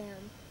ƙi ka gaya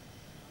mu.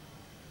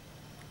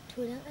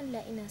 To don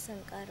Allah ina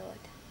son ƙara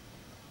wata.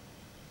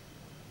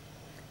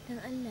 Don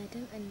Allah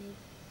don Annabi.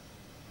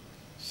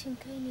 Shin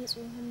kai ne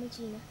tsohon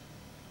mijina?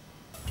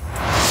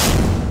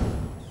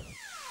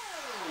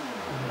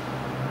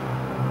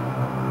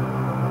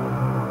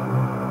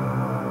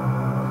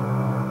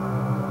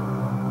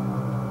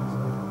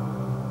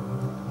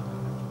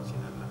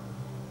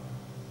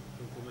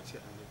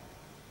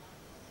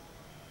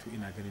 To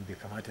ina ganin bai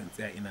kamata in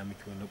tsaya ina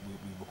miki wani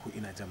ɓoɓi ba ko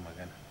ina jan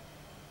magana.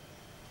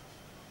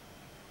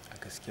 A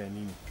gaskiya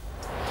ni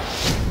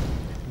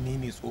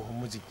ne tsohon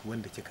mijinki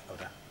wanda kika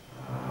aura.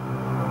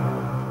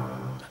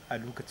 A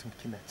lokacin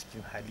kina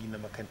cikin hali na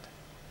makanta.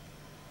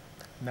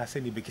 Na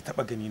sani baki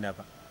taba gani na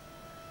ba.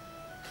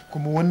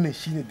 Kuma wannan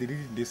shine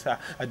dalilin da yasa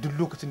a duk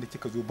lokacin da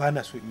kika zo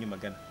bana so in yi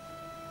magana.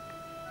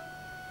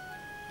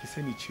 ki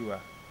sani cewa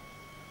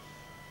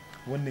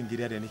wannan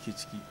gida da nake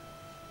ciki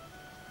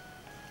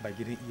ba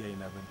gidan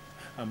iyayena ba ne,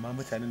 amma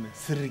mutanen nan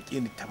sun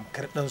riƙe ni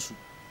tamkar ɗansu,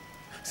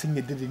 sun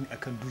yarda da ni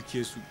akan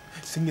dukiyarsu,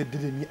 sun yarda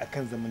da ni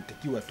akan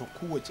zamantakewa ta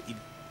kowace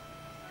iri.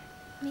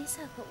 Me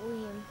yasa ka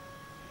ɓoye mu?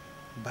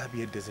 Babu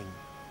yadda zan yi,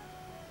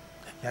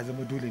 ya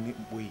zama dole ne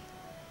in ɓoye,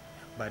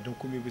 ba don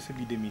komai ba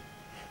saboda me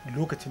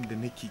lokacin da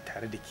nake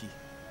tare da ke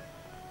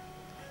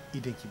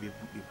idan ki bai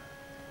buɗe ba,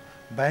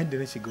 bayan da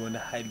na shiga wani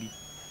hali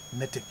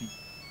na tafi,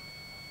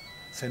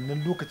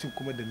 sannan lokacin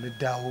kuma da na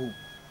dawo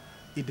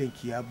idan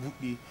ki ya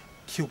buɗe,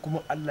 ke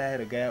kuma Allah ya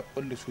riga ya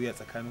ƙulla soya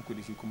tsakanin ku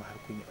da shi kuma har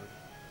kun yi aure.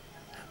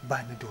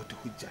 Ba ni da wata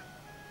hujja,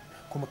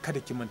 kuma kada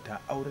ki manta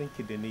auren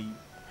ki da na yi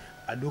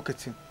a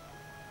lokacin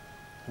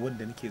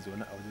wanda nake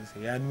zaune a wajensa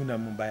ya nuna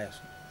min baya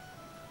so,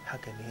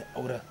 haka ne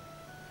auren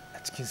a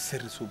cikin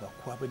sirri, so ba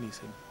kowa bane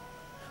sani.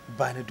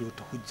 Ba ni da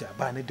wata hujja,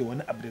 ba ni da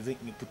wani abu da zan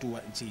iya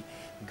fitowa in ce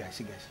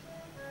gashi gashi.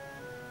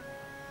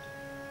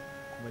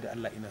 Kuma da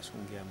Allah ina so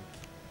in gaya miki,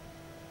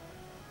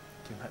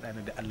 kin haɗa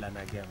ni da Allah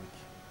na gaya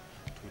miki,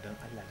 to dan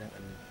Allah dan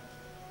annabi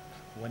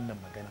wannan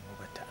magana ba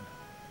bata ana,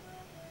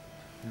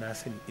 na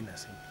sani ina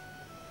sani,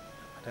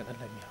 dan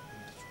Allah mi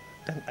haƙuri da su,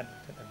 dan Allah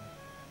dan Allah.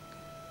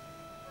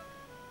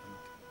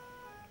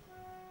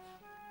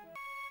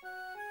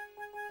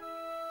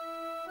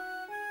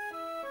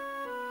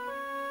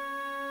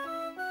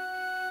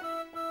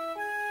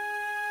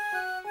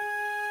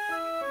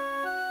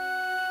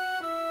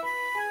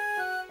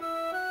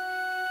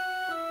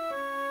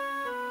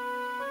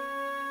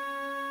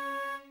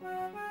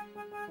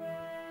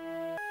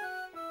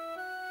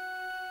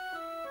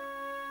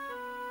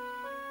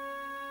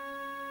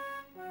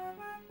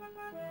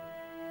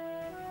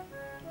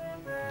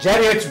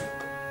 Jariyatu!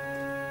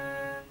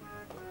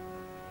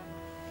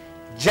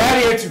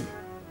 Jariyatu!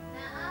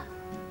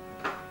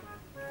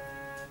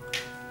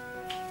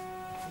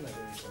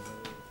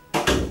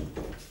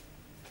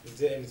 Is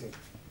there anything?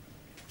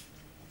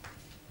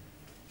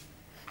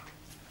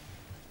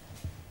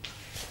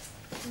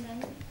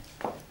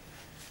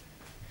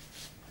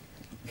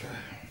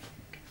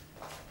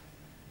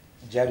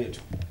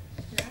 Jariyatu.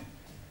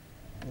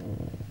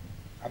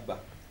 Abba.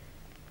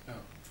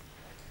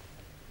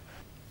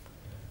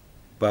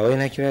 Ba wai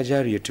na kira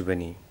Jariyatu ba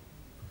ne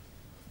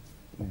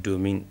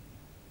domin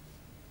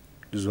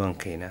zuwan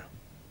kaina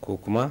ko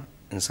kuma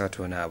in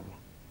sata wani abu.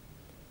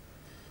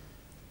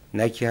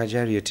 Na kira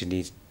Jariyatu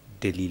ne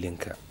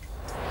dalilinka.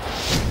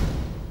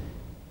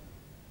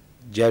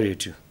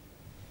 Jariyatu,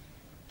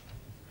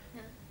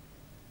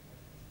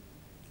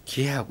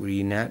 ke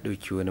haƙuri na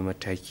ɗauki wani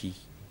mataki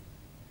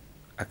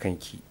a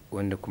kanki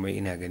wanda kuma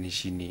ina gani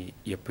shine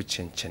ya fi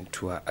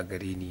cancantuwa a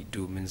gare ni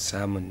domin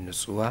samun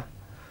nutsuwa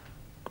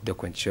da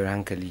kwanciyar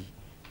hankali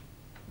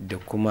da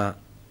kuma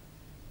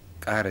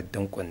ƙara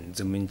danƙon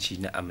zumunci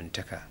na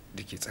amintaka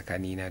da ke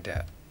tsakanina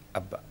da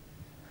Abba.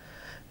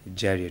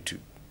 Jariyatu,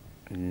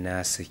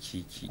 na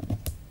saki ki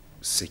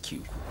saki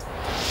uku.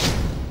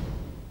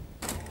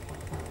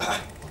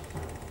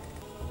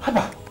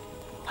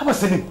 Haba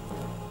Salim,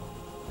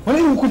 wani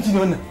irin hukunci ne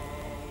wannan?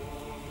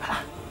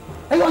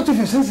 Ai out of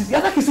your senses,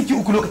 ya za ka saki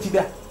uku lokaci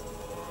daya?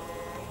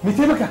 Me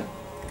taimaka?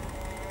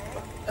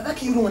 Ya za ka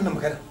yi irin wannan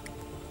magana?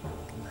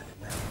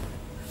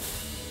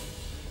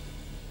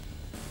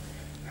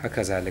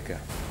 Haka zalika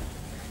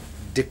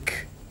duk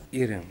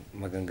irin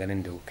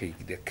maganganun da kuka yi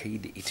da kai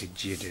da ita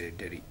jiya da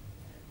daddare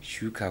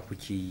shuka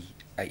kuke yi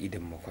a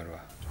idan makwarwa,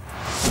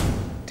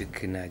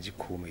 duk na ji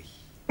komai.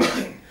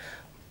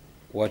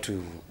 Wato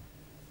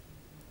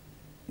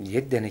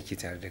yadda nake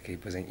tare da kai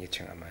ba zan iya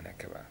cin amana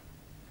ka ba,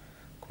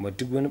 kuma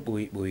duk wani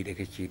ɓoye-ɓoye da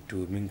kake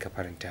domin ka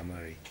faranta min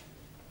rai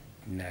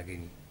na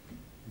gani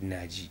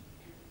na ji,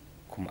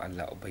 kuma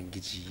Allah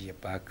Ubangiji ya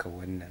baka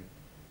wannan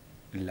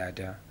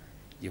lada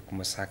ya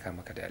kuma saka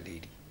maka da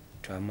alheri.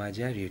 To amma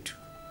Jariyatu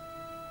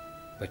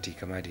ba ta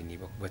kama da ni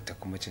ba, ba ta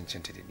kuma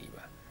cancanta da ni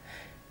ba.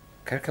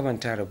 Kar ka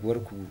manta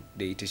rabuwarku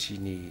da ita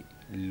shine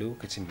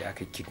lokacin da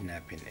aka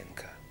kidnapping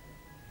ɗinka,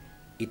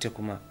 ita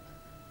kuma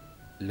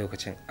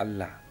lokacin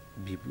Allah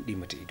bai buɗe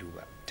mata ido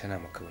ba, tana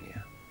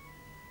makauniya.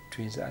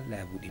 To yanzu Allah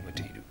ya buɗe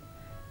mata ido,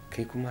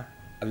 kai kuma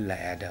Allah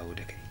ya dawo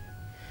da kai.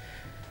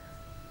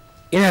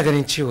 Ina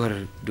ganin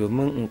cewar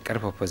domin in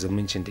ƙarfafa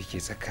zumuncin da ke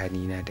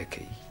tsakanina da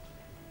kai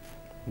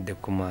da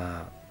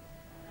kuma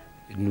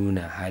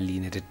nuna hali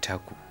na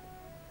dattaku,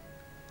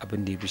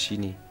 abin da ya fi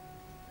shine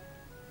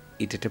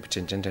ita tafi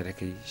cancanta da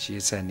kai, shi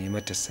yasa ne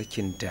mata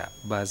sakin da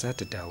ba za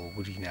ta dawo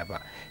gurina ba.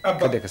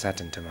 Kada ka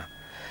satanta ma.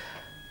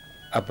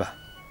 Abba,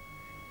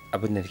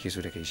 abin da nake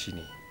so da kai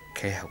shine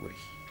kai haƙuri,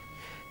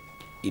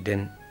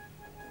 idan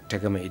ta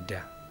gama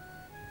idda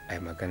ai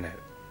magana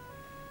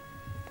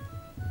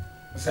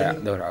a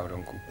daura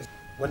aurenku.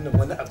 Wannan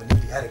wani abu ne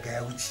da ya riga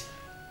ya wuce,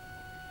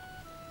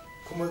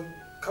 kuma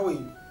kawai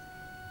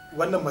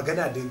wannan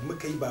magana da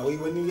muka yi ba wai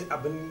wani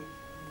abin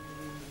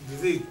da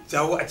zai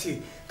jawo a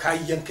ce ka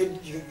yanke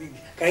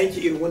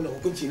irin wannan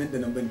hukunci nan da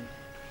nan bane.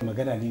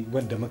 Magana ne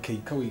wanda muka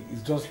yi kawai,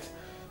 it's just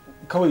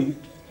kawai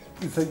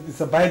it's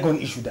a bygone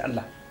issue da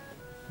Allah.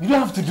 You don't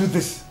have to do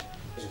this.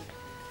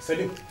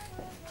 Salim,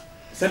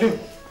 Salim,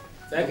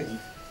 za ka ji.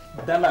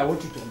 Dala, I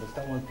want you to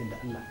understand one thing da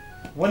Allah.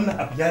 Wannan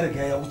abu ya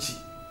riga ya wuce.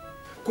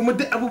 Kuma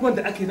duk abubuwan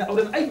da aka yi na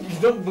auren ai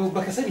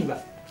baka sani ba.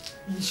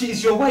 She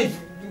is your wife.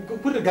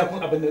 Kun riga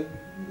kun abin nan.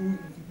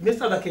 Me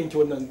yasa za ka yanke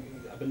wannan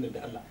abin nan da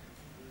Allah?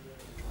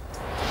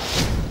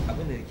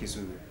 Abin da nake so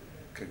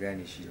ka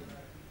gane shi ne.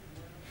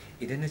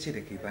 Idan na ce da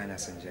kai ba na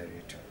son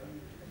Jariyatu,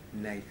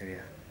 na yi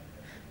karya.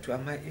 To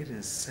amma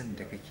irin son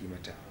da kake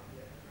mata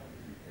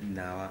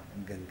nawa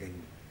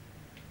gangani.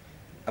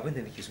 Abin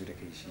da nake so da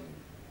kai shi ne.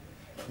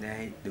 Na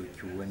yi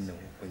ɗauki wannan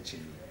hukuncin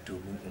ne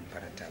domin in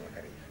faranta maka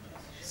rai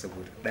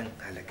saboda ɗan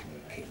halak ne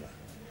kai ma.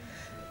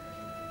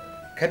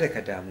 Kada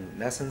ka damu,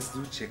 na san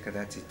zuciyarka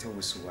za ta yi ta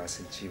wasu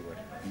wasan cewar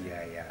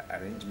yaya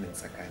arrangement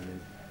tsakanin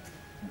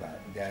ba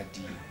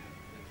dadi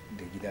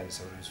da gida da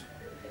sauransu.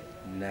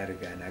 Na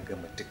riga na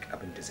gama duk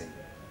abin da zan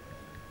yi.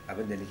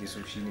 Abin da nake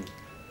so shine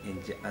in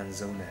ji an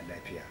zauna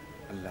lafiya.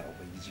 Allah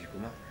Ubangiji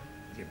kuma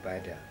ya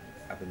bada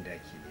abin da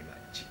ake nema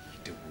ciki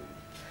da gobe.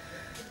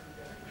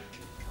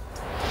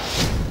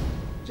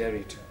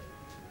 Jariyatu,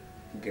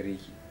 gare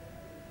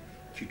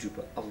ki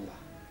duba Allah,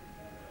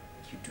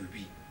 ki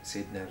dubi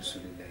Sayyidina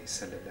Rasulullahi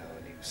sallallahu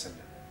alaihi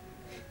wasallam,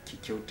 ki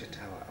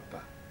kyautata wa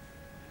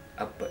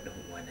Abba ɗan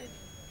uwana ne.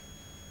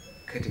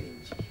 Kada in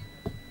ji,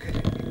 kada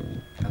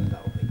in Allah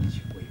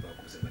Ubangiji koyi ba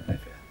ku zaman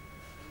lafiya.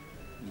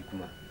 Ni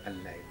kuma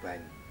Allah ya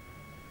bani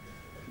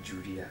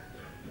juriya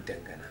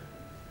dangana.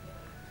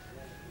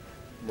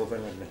 Mu bar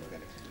wannan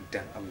magana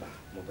dan Allah,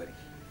 mu bari,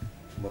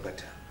 mu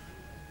bata.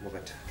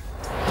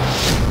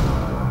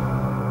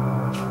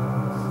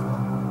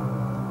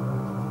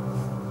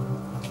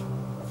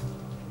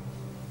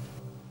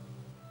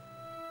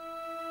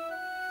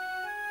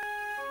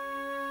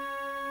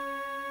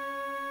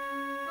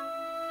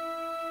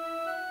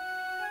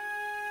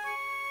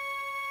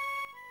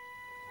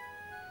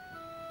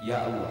 Ya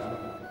Allah,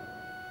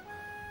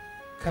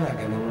 kana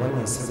ganin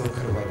wannan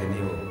sadaukarwa da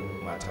newa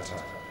matata.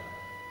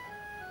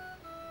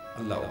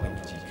 Allah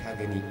Ubangiji ka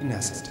gani ina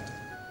santa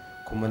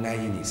kuma na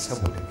yi ne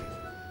saboda kai.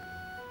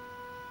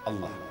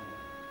 Allah,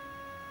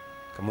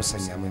 ka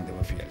musanya min da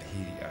mafi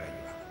alheri a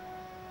rayuwa.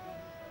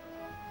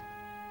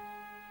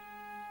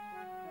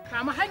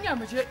 Kama hanya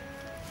mu je,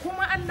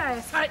 kuma Allah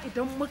ya sa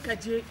idan muka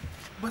je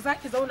ba za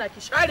ki zauna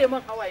ki share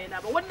min hawaye na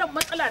ba. Wannan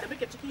matsala da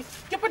muke ciki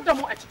ki fidda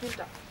mu a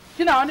cikinta.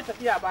 Kina wani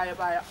tafiya baya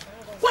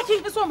ko kin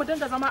iso mu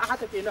dinga zama a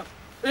haka kenan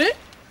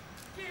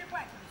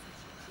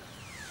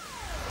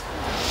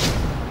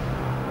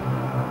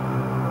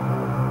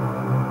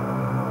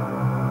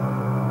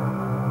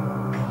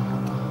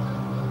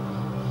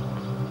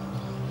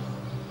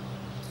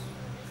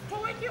to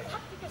wai ki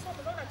haka kike so mu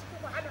zauna cikin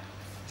wahala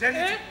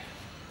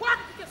ko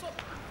haka kike so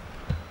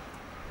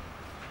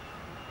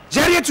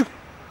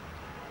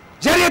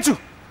Jariyatu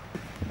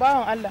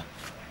bawan Allah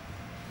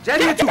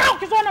Jariyatu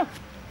ki zo nan.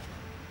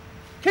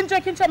 Kin ce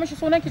mishi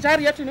sunan ki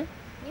Jariyatu ne?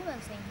 Ni ban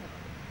san ki ba.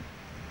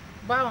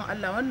 Bawan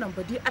Allah wannan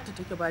Badi'atu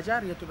take ba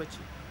Jariyatu bace.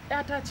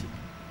 ƴata ce.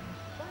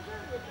 Ba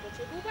Jariyatu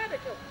bace, duba da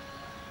kyau.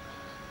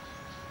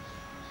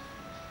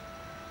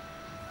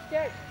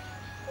 Ke,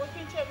 ko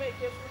kin ce mai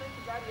ke sunan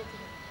ki Jariyatu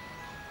ne?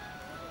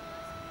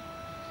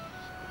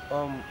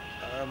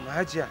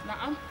 Hajiya.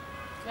 Na'am.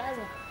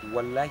 Yaro.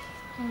 Wallahi.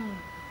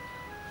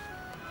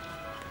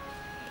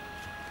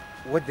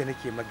 Wadda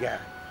nake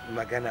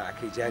magana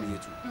akai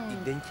Jariyatu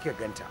idan kika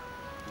ganta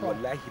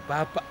wallahi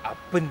babu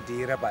abin da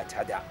ya raba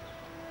ta da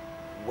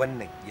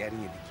wannan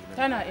yarinya da ke nan.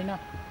 Tana ina?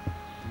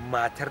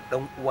 Matar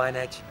dan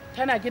uwana ce.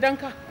 Tana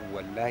gidanka?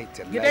 Wallahi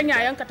tallahi. Gidan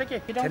yayanka take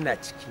gidanka? Tana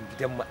cikin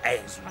gidan mu a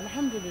yanzu.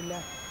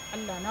 Alhamdulillah.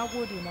 Allah na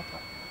gode maka.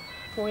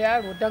 To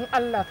yaro dan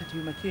Allah ka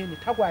taimake ni,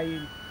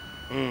 tagwaye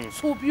ni.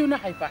 Su biyu na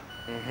haifa.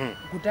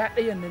 Guda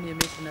ɗayan na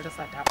neme su na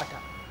rasa ta bata.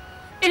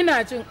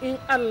 Ina jin in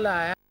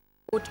Allah ya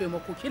ko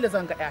taimako kila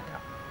zan ga ƴata.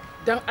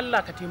 Dan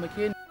Allah ka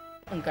taimake ni.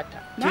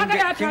 Ingata. Na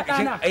ga ta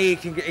dana.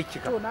 Kin ga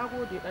aiki ka. To na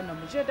gode dan nan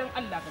mu je dan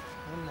Allah ka.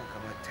 Wannan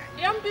kamata.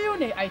 Yan biyu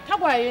ne ai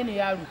tagwaye ne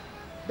yaro.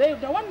 Da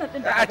wannan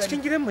din da a cikin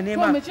gidan mu ne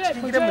ma.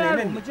 Cikin gidan mu ne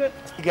nan. Mu je.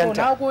 To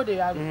na gode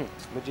yaro.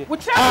 Mu je.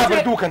 Wuce. A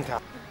bar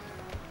dukanta.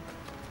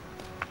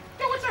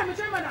 Ki wuce mu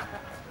je mana.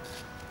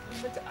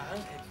 Mu ta a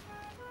hankali.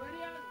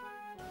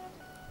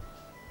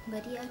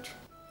 Badi'atu.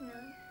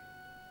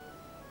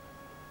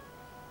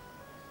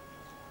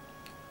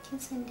 Kin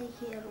san da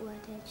ke yar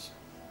uwata ce.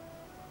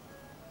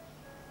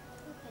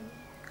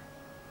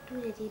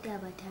 Dole dai da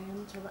ba tare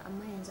muke ba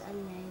amma yanzu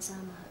Allah ya za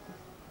mu haɗu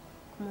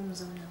kuma mu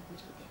zauna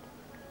guri ɗaya.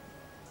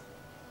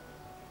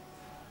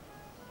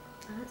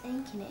 A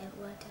matsayinki na 'yar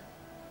uwata,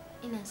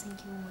 ina son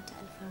ki min wata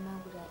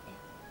alfarma guda ɗaya.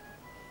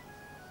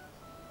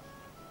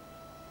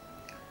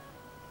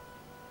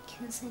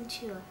 Kin san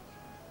cewa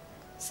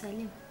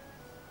Salim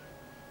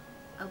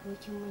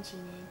abokin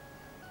mijina ne.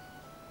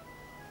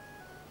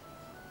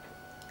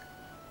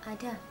 A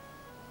da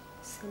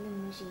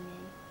Salim mijina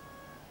ne.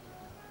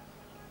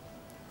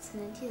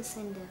 Sanadiyar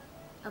sanda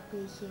Abba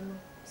yake min,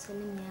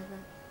 Salim ya ga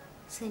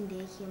sanda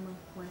yake min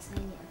wasa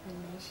ne a kan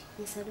nashi,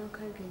 ya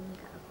sadaukar da ni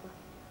ga Abba.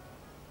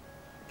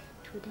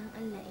 To don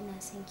Allah ina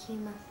son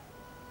kima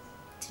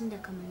tun da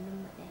kamannin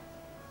mu ɗaya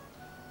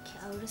ki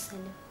auri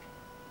Salim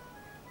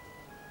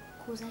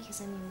ko za ki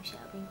zame mishi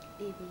abin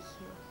ɗebe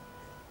kewa.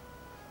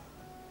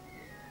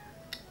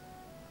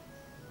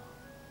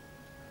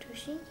 To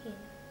shi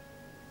kenan,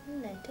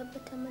 Allah ya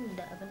tabbatar mana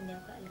da abin da ya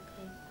fi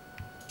alkhairi.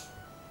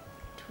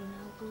 To na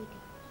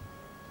gode.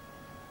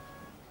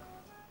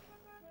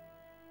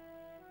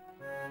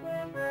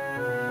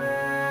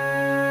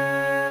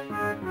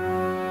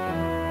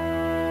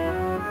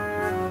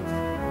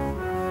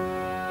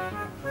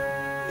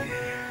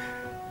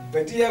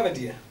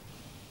 Badiya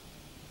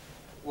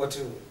wato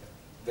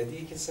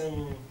Badiya kin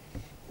san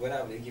wani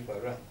abu da yake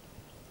faruwa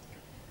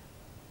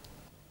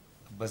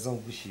ba zan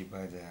gushe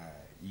ba da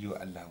yi wa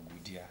Allah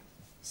godiya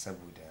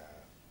saboda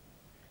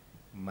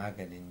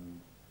maganin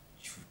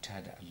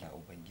cuta da Allah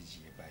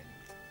Ubangiji ya bani.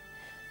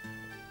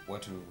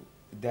 Wato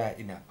da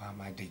ina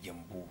fama da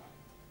gyambo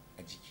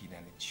a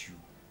jikina na ciwo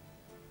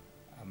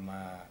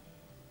amma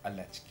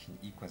Allah cikin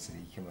ikonsa da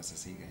yake masa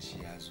sai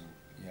gashi ya zo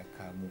ya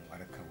kamo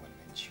warkar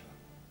wannan ciwon.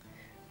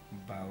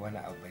 Ba wani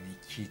abu ne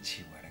ke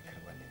ce warakar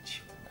wannan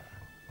ciwon na.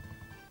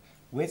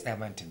 Wai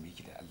tsaman tambaye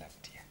ki da Allah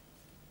fitiya.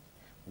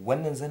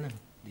 Wannan zanin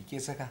da ke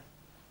saka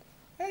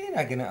ai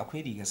ina ganin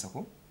akwai rigar sa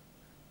ko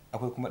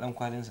akwai kuma dan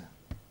kwalinsa.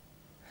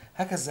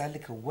 Haka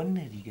zalika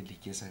wannan rigar da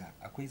ke saka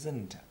akwai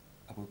zaninta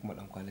akwai kuma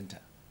dan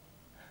kwalinta.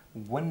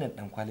 Wannan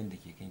dan kwalin da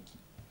ke kanki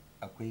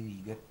akwai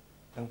rigar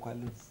dan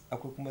kwalin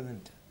akwai kuma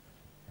zaninta.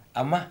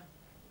 Amma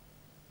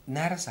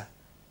na rasa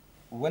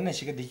wannan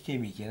shigar da kike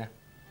me kenan?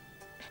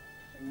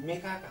 Me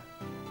ka haka?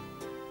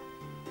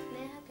 Na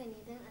yi haka ne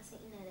don a san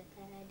ina da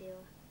kaya da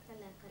yawa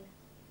kala-kala.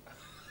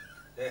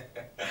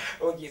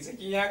 Ok,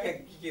 sakin haka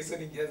kike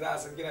sanin za a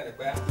san kina da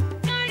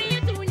kaya?